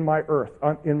manifest in my earth,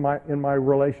 in my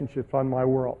relationships, on my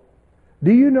world.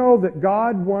 Do you know that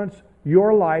God wants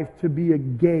your life to be a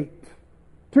gate?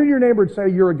 Turn to your neighbor and say,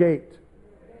 you're a gate.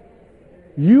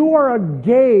 You are a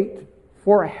gate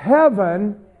for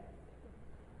heaven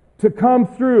to come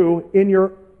through in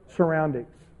your surroundings.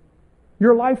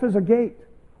 Your life is a gate.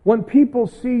 When people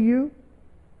see you,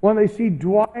 when they see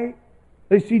Dwight,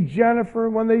 they see Jennifer,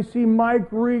 when they see Mike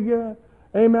Riga,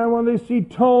 amen, when they see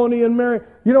Tony and Mary,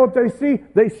 you know what they see?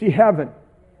 They see heaven.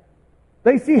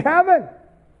 They see heaven.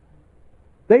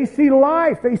 They see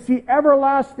life. They see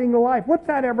everlasting life. What's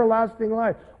that everlasting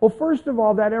life? Well, first of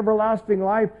all, that everlasting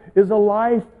life is a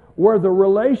life where the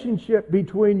relationship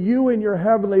between you and your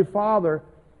Heavenly Father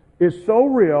is so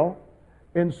real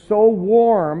and so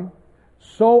warm,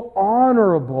 so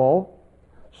honorable,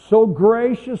 so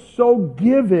gracious, so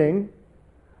giving,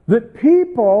 that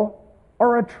people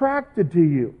are attracted to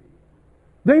you.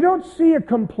 They don't see a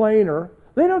complainer.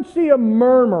 They don't see a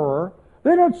murmurer.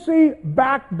 They don't see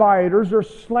backbiters or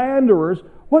slanderers.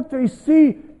 What they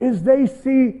see is they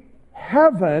see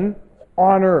heaven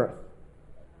on earth.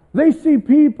 They see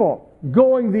people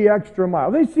going the extra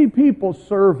mile. They see people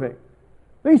serving.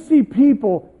 They see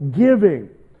people giving.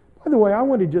 By the way, I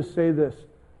want to just say this.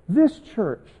 This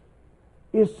church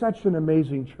is such an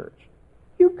amazing church.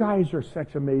 You guys are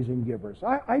such amazing givers.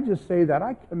 I just say that.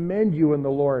 I commend you in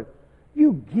the Lord.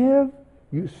 You give,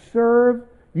 you serve,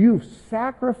 you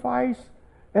sacrifice,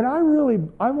 and I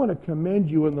want to commend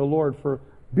you in the Lord for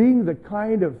being the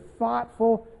kind of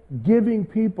thoughtful, giving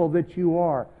people that you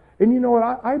are. And you know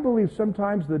what? I believe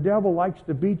sometimes the devil likes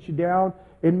to beat you down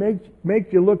and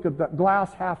make you look at the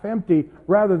glass half empty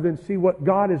rather than see what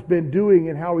God has been doing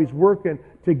and how He's working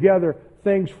together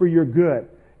things for your good.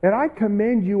 And I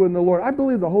commend you in the Lord. I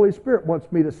believe the Holy Spirit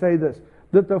wants me to say this,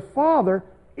 that the Father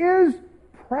is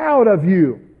proud of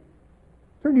you.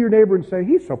 Turn to your neighbor and say,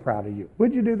 He's so proud of you.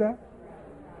 Would you do that?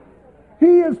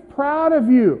 He is proud of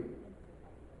you.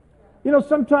 You know,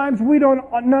 sometimes we don't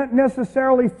not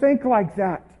necessarily think like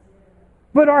that.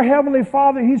 But our Heavenly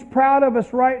Father, He's proud of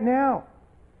us right now.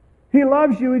 He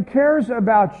loves you. He cares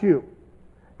about you.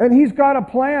 And He's got a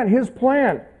plan. His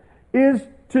plan is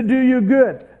to do you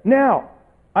good. Now,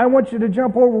 I want you to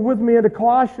jump over with me into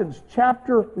Colossians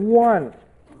chapter 1.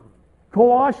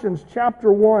 Colossians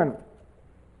chapter 1.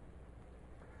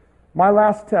 My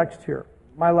last text here.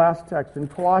 My last text in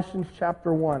Colossians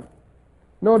chapter 1.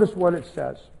 Notice what it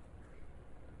says.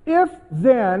 If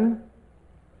then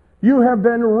you have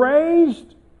been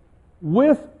raised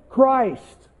with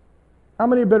Christ. How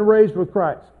many have been raised with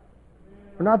Christ?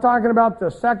 We're not talking about the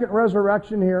second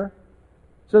resurrection here.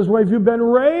 It says, well, if you've been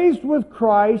raised with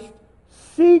Christ,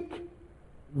 seek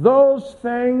those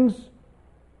things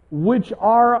which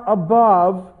are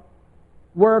above,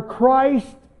 where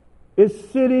Christ is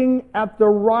sitting at the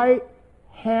right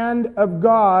hand of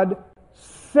God.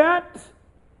 Set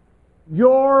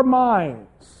your minds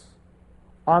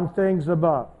on things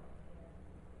above.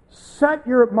 Set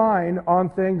your mind on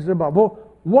things above. Well,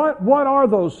 what are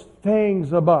those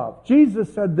things above?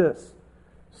 Jesus said this,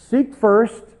 seek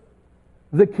first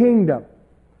the kingdom.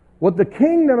 What the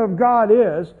kingdom of God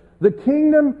is, the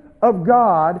kingdom of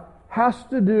God has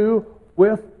to do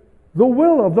with the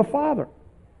will of the Father.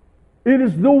 It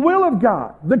is the will of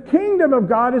God. The kingdom of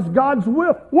God is God's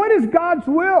will. What is God's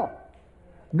will?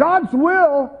 God's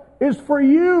will is for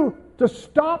you to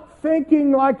stop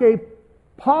thinking like a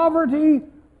poverty,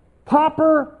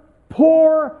 pauper,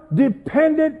 poor,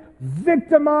 dependent,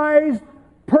 victimized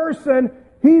person.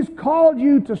 He's called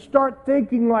you to start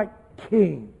thinking like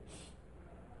kings.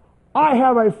 I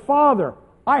have a Father.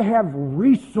 I have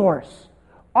resource.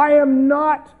 I am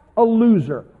not a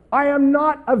loser. I am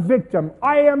not a victim.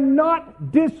 I am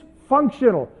not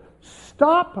dysfunctional.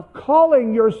 Stop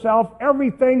calling yourself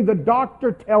everything the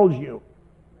doctor tells you.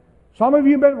 Some of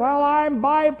you have been, well, I'm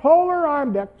bipolar,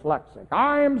 I'm dyslexic,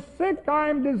 I am sick,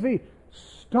 I'm diseased.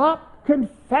 Stop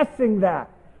confessing that.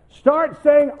 Start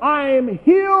saying, I am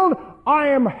healed, I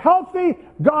am healthy,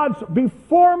 God's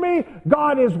before me,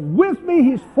 God is with me,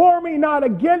 He's for me, not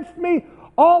against me.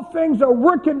 All things are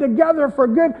working together for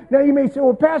good. Now you may say,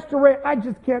 well, Pastor Ray, I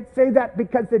just can't say that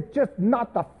because it's just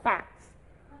not the facts.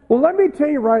 Well, let me tell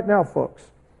you right now, folks,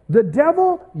 the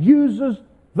devil uses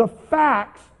the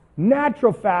facts,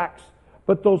 natural facts,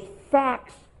 but those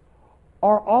facts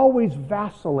are always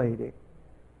vacillating.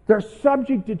 They're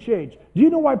subject to change. Do you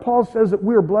know why Paul says that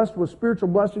we are blessed with spiritual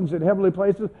blessings in heavenly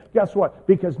places? Guess what?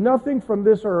 Because nothing from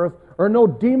this earth or no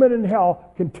demon in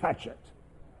hell can touch it.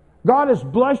 God has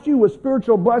blessed you with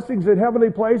spiritual blessings in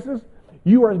heavenly places.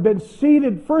 You have been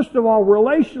seated, first of all,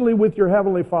 relationally with your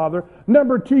Heavenly Father.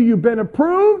 Number two, you've been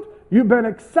approved. You've been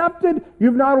accepted.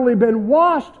 You've not only been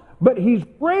washed, but He's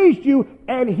raised you,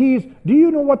 and do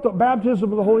you know what the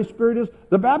baptism of the Holy Spirit is?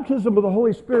 The baptism of the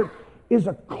Holy Spirit is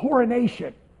a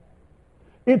coronation.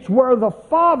 It's where the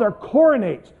Father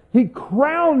coronates. He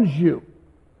crowns you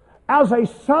as a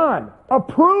son,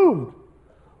 approved,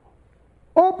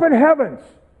 open heavens,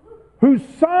 whose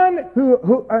son,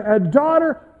 a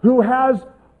daughter who has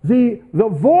the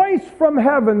voice from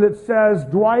heaven that says,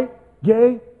 Dwight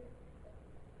Gay,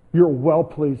 you're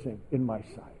well-pleasing in my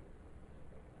sight.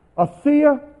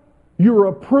 Athea, you're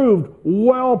approved,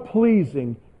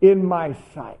 well-pleasing in my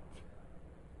sight.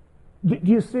 Do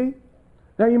you see?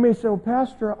 Now you may say, well,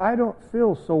 Pastor, I don't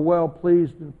feel so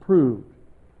well-pleased and approved.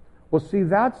 Well, see,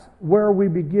 that's where we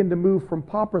begin to move from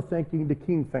pauper thinking to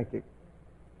king thinking.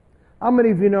 How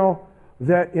many of you know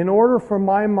that in order for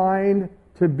my mind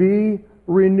to be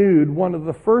renewed, one of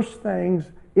the first things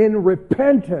in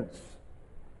repentance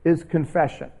is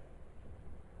confession?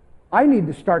 I need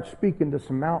to start speaking to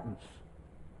some mountains.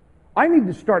 I need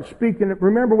to start speaking.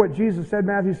 Remember what Jesus said in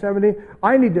Matthew 17?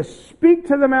 I need to speak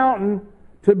to the mountain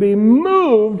to be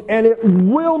moved, and it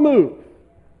will move.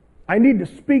 I need to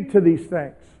speak to these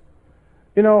things.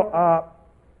 You know,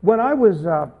 when I was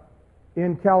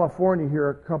in California here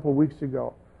a couple weeks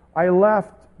ago, I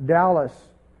left Dallas,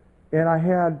 and I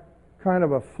had kind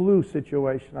of a flu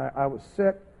situation. I was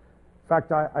sick. In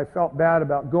fact, I felt bad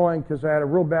about going because I had a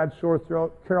real bad sore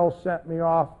throat. Carol sent me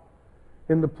off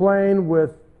in the plane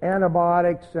with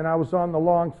antibiotics, and I was on the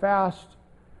long fast.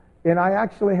 And I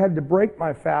actually had to break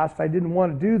my fast. I didn't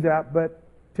want to do that, but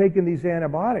taking these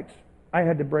antibiotics, I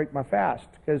had to break my fast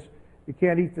because you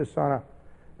can't eat this or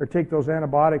take those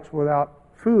antibiotics without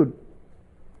food.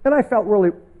 And I felt really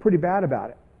pretty bad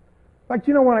about it. In fact,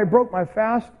 you know, when I broke my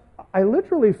fast, I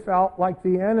literally felt like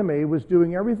the enemy was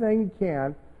doing everything he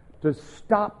can to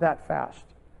stop that fast.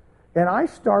 And I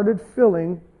started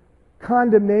feeling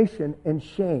condemnation and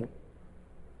shame.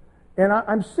 And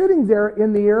I'm sitting there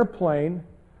in the airplane,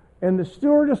 and the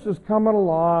stewardess is coming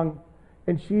along,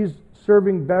 and she's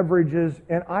serving beverages,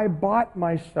 and I bought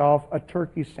myself a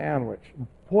turkey sandwich.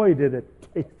 Boy, did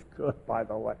it taste good, by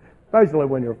the way, especially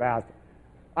when you're fasting.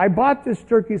 I bought this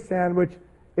turkey sandwich,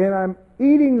 and I'm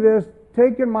eating this,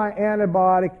 taking my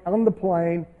antibiotic on the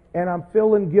plane, and I'm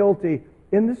feeling guilty.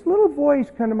 And this little voice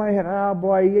come to my head, oh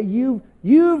boy, you've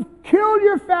killed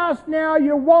your fast now,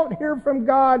 you won't hear from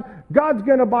God, God's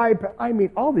going to bypass. I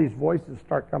mean, all these voices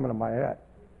start coming to my head.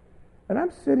 And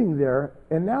I'm sitting there,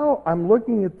 and now I'm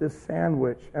looking at this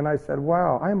sandwich, and I said,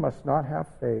 wow, I must not have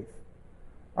faith.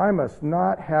 I must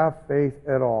not have faith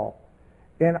at all.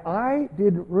 And I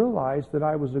didn't realize that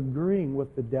I was agreeing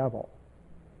with the devil.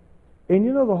 And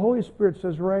you know, the Holy Spirit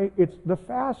says, Ray, the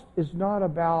fast is not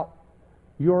about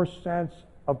your sense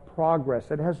of progress.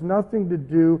 It has nothing to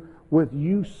do with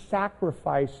you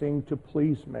sacrificing to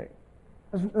please me.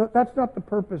 That's not the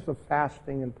purpose of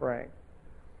fasting and praying.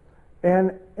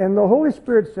 And the Holy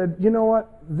Spirit said, you know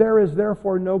what? There is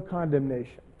therefore no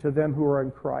condemnation to them who are in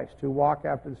Christ, who walk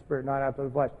after the Spirit, not after the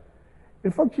flesh.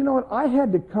 And folks, you know what? I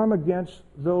had to come against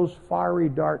those fiery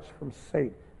darts from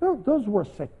Satan. Those were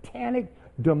satanic,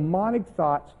 demonic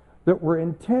thoughts that were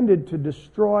intended to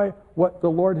destroy what the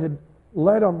Lord had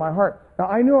laid on my heart. Now,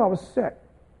 I knew I was sick,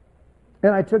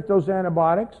 and I took those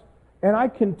antibiotics, and I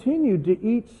continued to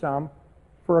eat some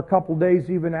for a couple days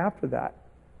even after that.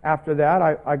 After that,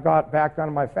 I got back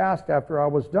on my fast after I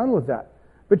was done with that.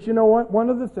 But you know what?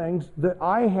 One of the things that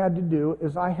I had to do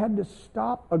is I had to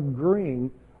stop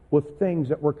agreeing with things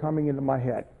that were coming into my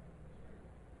head.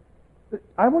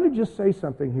 I want to just say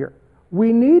something here.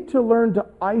 We need to learn to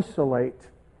isolate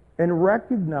and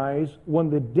recognize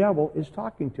when the devil is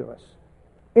talking to us.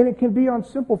 And it can be on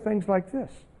simple things like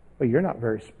this. Well, you're not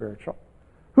very spiritual.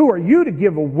 Who are you to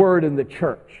give a word in the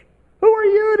church? Who are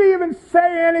you to even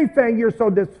say anything? You're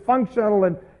so dysfunctional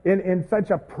and in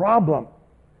such a problem.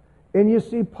 And you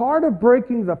see, part of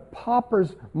breaking the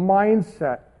pauper's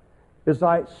mindset is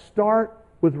I start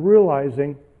with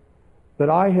realizing that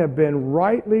I have been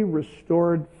rightly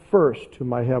restored first to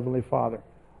my Heavenly Father.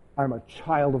 I'm a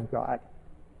child of God.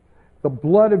 The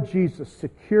blood of Jesus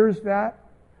secures that,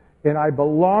 and I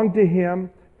belong to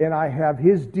Him, and I have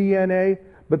His DNA.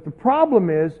 But the problem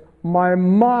is, my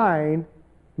mind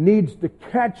needs to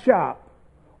catch up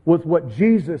with what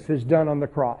Jesus has done on the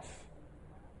cross.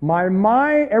 My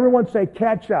mind, everyone say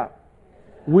catch up.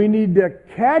 We need to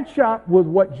catch up with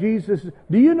what Jesus...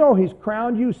 Do you know He's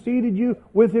crowned you, seated you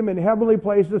with Him in heavenly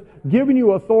places, given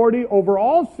you authority over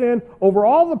all sin, over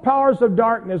all the powers of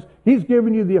darkness. He's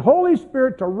given you the Holy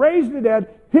Spirit to raise the dead,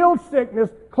 heal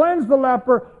sickness, cleanse the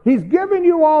leper. He's given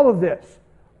you all of this.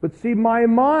 But see, my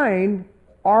mind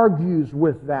argues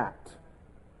with that.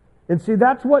 And see,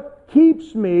 that's what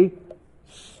keeps me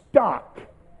stuck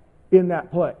in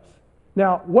that place.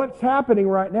 Now, what's happening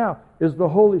right now is the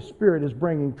Holy Spirit is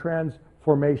bringing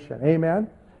transformation. Amen?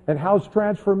 And how's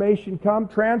transformation come?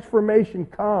 Transformation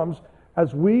comes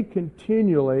as we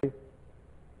continually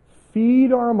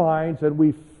feed our minds and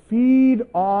we feed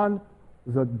on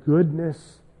the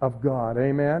goodness of God.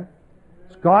 Amen?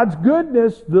 It's God's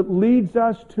goodness that leads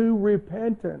us to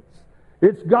repentance.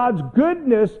 It's God's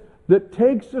goodness that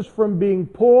takes us from being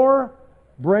poor,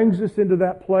 brings us into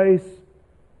that place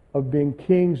of being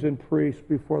kings and priests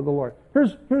before the Lord.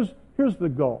 Here's the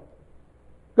goal.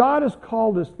 God has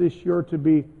called us this year to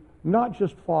be not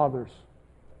just fathers.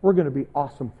 We're going to be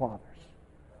awesome fathers.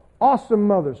 Awesome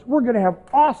mothers. We're going to have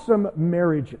awesome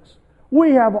marriages.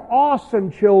 We have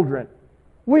awesome children.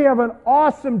 We have an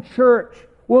awesome church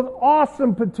with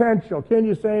awesome potential. Can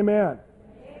you say amen?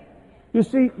 You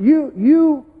see,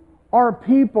 you are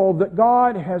people that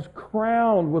God has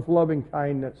crowned with loving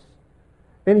kindness.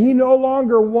 And He no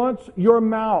longer wants your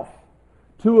mouth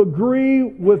to agree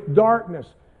with darkness.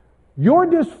 Your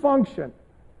dysfunction,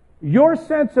 your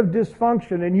sense of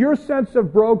dysfunction and your sense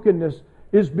of brokenness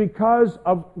is because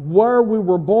of where we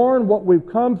were born, what we've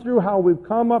come through, how we've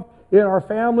come up in our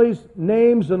families,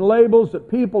 names and labels that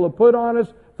people have put on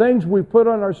us, things we put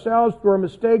on ourselves through our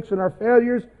mistakes and our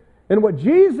failures. And what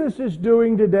Jesus is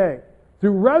doing today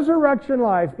through resurrection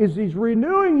life is He's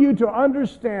renewing you to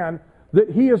understand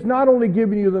that He has not only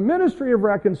given you the ministry of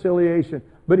reconciliation,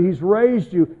 but He's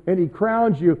raised you and He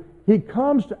crowns you. He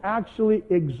comes to actually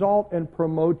exalt and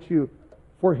promote you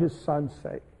for His Son's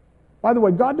sake. By the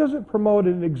way, God doesn't promote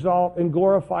and exalt and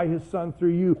glorify His Son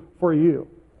through you for you.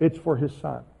 It's for His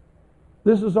Son.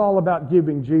 This is all about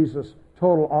giving Jesus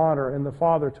total honor and the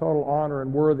Father total honor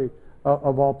and worthy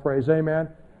of all praise. Amen?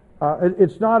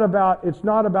 It's not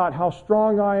about how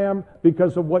strong I am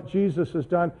because of what Jesus has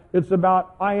done. It's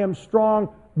about I am strong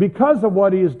because of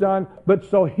what He has done, but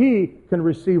so He can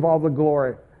receive all the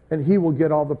glory and He will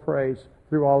get all the praise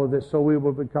through all of this, so we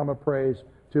will become a praise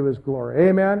to His glory.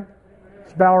 Amen?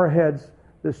 Let's bow our heads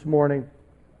this morning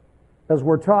as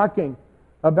we're talking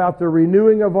about the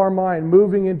renewing of our mind,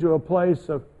 moving into a place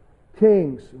of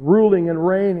kings, ruling and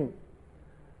reigning.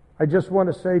 I just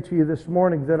want to say to you this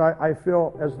morning that I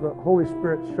feel, as the Holy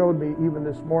Spirit showed me even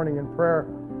this morning in prayer,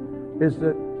 is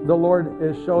that the Lord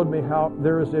has showed me how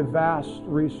there is a vast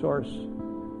resource.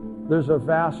 There's a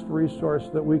vast resource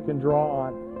that we can draw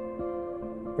on.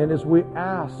 And as we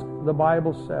ask, the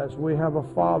Bible says, we have a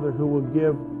Father who will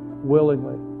give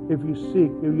willingly. If you seek,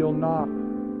 if you'll knock,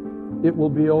 it will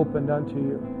be opened unto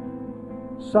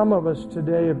you. Some of us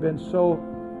today have been so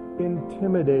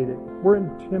intimidated. We're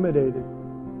intimidated.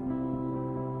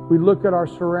 We look at our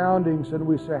surroundings and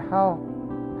we say, how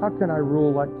can I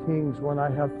rule like kings when I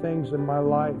have things in my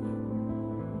life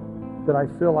that I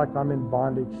feel like I'm in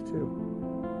bondage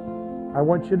to? I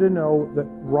want you to know that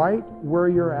right where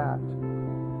you're at,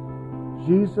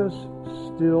 Jesus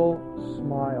still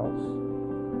smiles.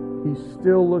 He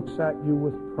still looks at you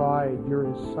with pride.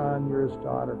 You're His son, you're His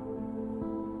daughter.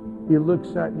 He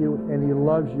looks at you and He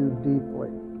loves you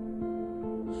deeply.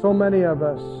 So many of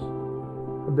us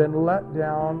have been let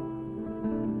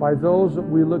down by those that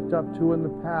we looked up to in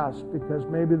the past because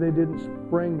maybe they didn't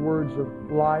bring words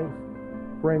of life,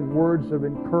 bring words of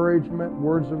encouragement,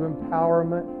 words of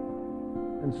empowerment.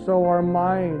 And so our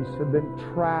minds have been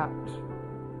trapped.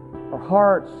 Our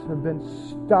hearts have been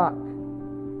stuck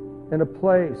in a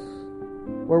place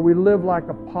where we live like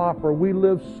a pauper. We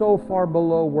live so far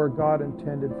below where God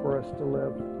intended for us to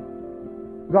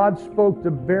live. God spoke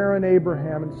to barren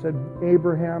Abraham and said,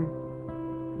 Abraham,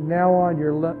 now on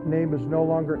your name is no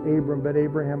longer Abram, but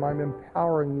Abraham. I'm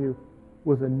empowering you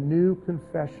with a new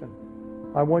confession.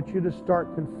 I want you to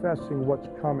start confessing what's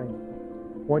coming.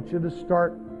 I want you to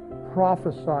start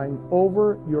prophesying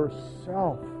over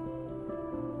yourself.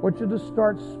 I want you to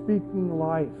start speaking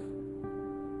life.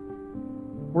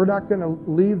 We're not going to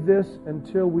leave this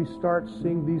until we start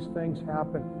seeing these things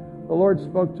happen. The Lord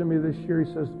spoke to me this year.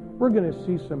 He says, we're going to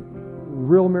see some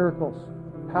real miracles,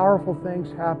 powerful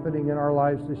things happening in our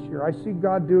lives this year. I see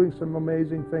God doing some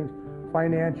amazing things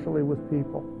financially with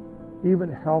people, even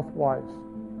health-wise.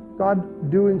 God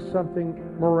doing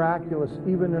something miraculous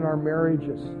even in our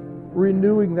marriages,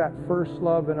 renewing that first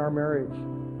love in our marriage,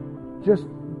 just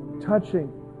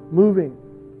touching, moving,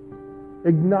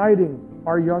 igniting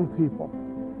our young people.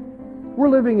 We're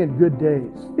living in good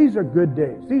days. These are good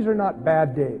days. These are not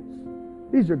bad days.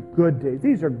 These are good days.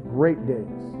 These are great days.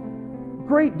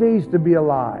 Great days to be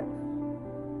alive.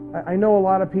 I know a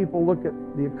lot of people look at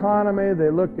the economy, they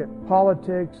look at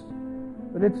politics,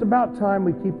 but it's about time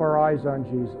we keep our eyes on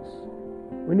Jesus.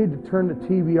 We need to turn the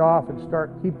TV off and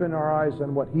start keeping our eyes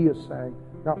on what He is saying,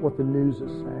 not what the news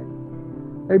is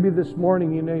saying. Maybe this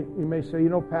morning you may say,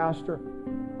 Pastor,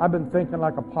 I've been thinking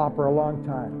like a pauper a long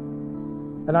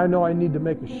time, and I know I need to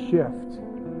make a shift.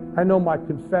 I know my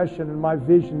confession and my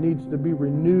vision needs to be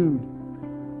renewed,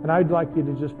 and I'd like you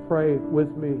to just pray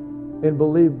with me and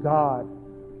believe God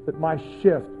that my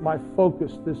shift, my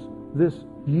focus this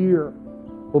year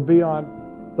will be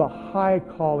on the high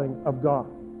calling of God.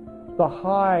 The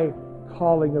high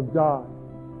calling of God.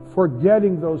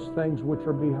 Forgetting those things which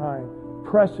are behind.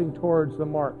 Pressing towards the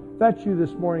mark. That's you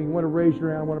this morning. You want to raise your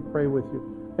hand. I want to pray with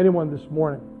you. Anyone this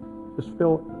morning, just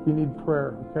feel you need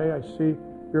prayer. Okay, I see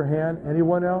your hand.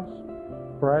 Anyone else?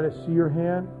 All right, I see your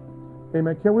hand.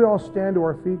 Amen. Can we all stand to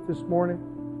our feet this morning?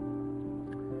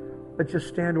 Let's just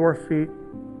stand to our feet.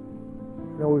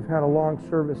 I know we've had a long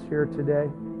service here today.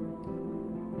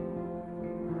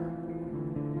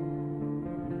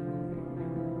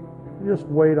 Just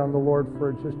wait on the Lord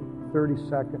for just 30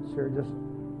 seconds here. Just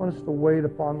want us to wait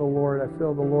upon the Lord. I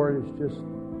feel the Lord is just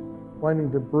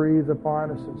wanting to breathe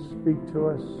upon us and speak to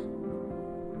us.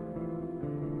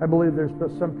 I believe there's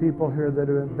some people here that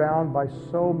have been bound by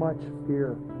so much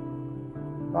fear.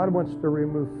 God wants to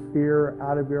remove fear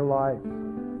out of your life.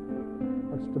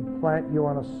 Wants to plant you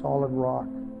on a solid rock.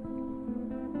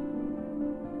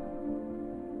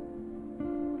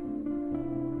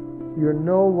 You're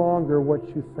no longer what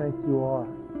you think you are.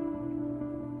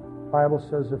 The Bible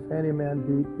says, if any man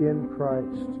be in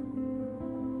Christ,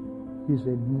 he's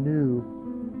a new,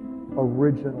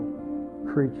 original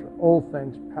creature. Old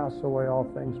things pass away, all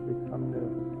things become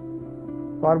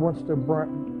new. God wants to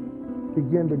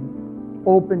begin to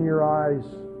open your eyes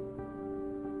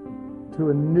to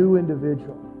a new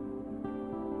individual.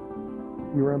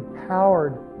 You're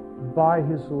empowered by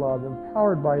His love,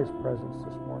 empowered by His presence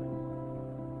this morning.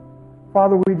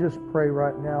 Father, we just pray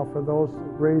right now for those that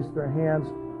raise their hands.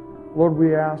 Lord,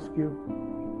 we ask you,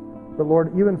 but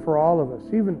Lord, even for all of us,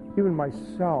 even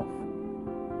myself,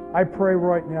 I pray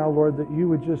right now, Lord, that you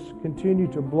would just continue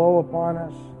to blow upon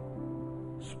us.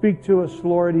 Speak to us,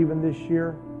 Lord, even this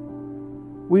year.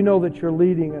 We know that you're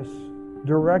leading us,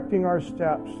 directing our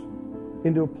steps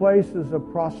into places of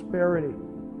prosperity,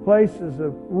 places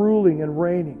of ruling and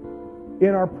reigning in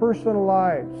our personal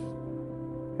lives,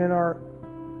 in our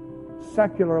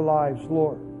secular lives,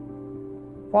 Lord.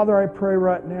 Father, I pray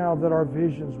right now that our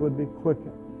visions would be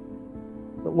quickened.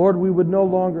 That, Lord, we would no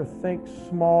longer think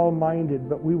small-minded,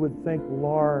 but we would think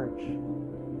large.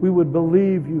 We would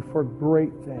believe you for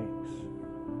great things.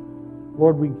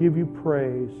 Lord, we give you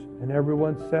praise. And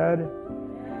everyone said,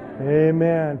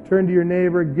 Amen. Turn to your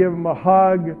neighbor, give him a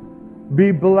hug.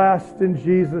 Be blessed in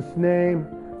Jesus' name.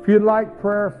 If you'd like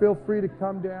prayer, feel free to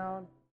come down.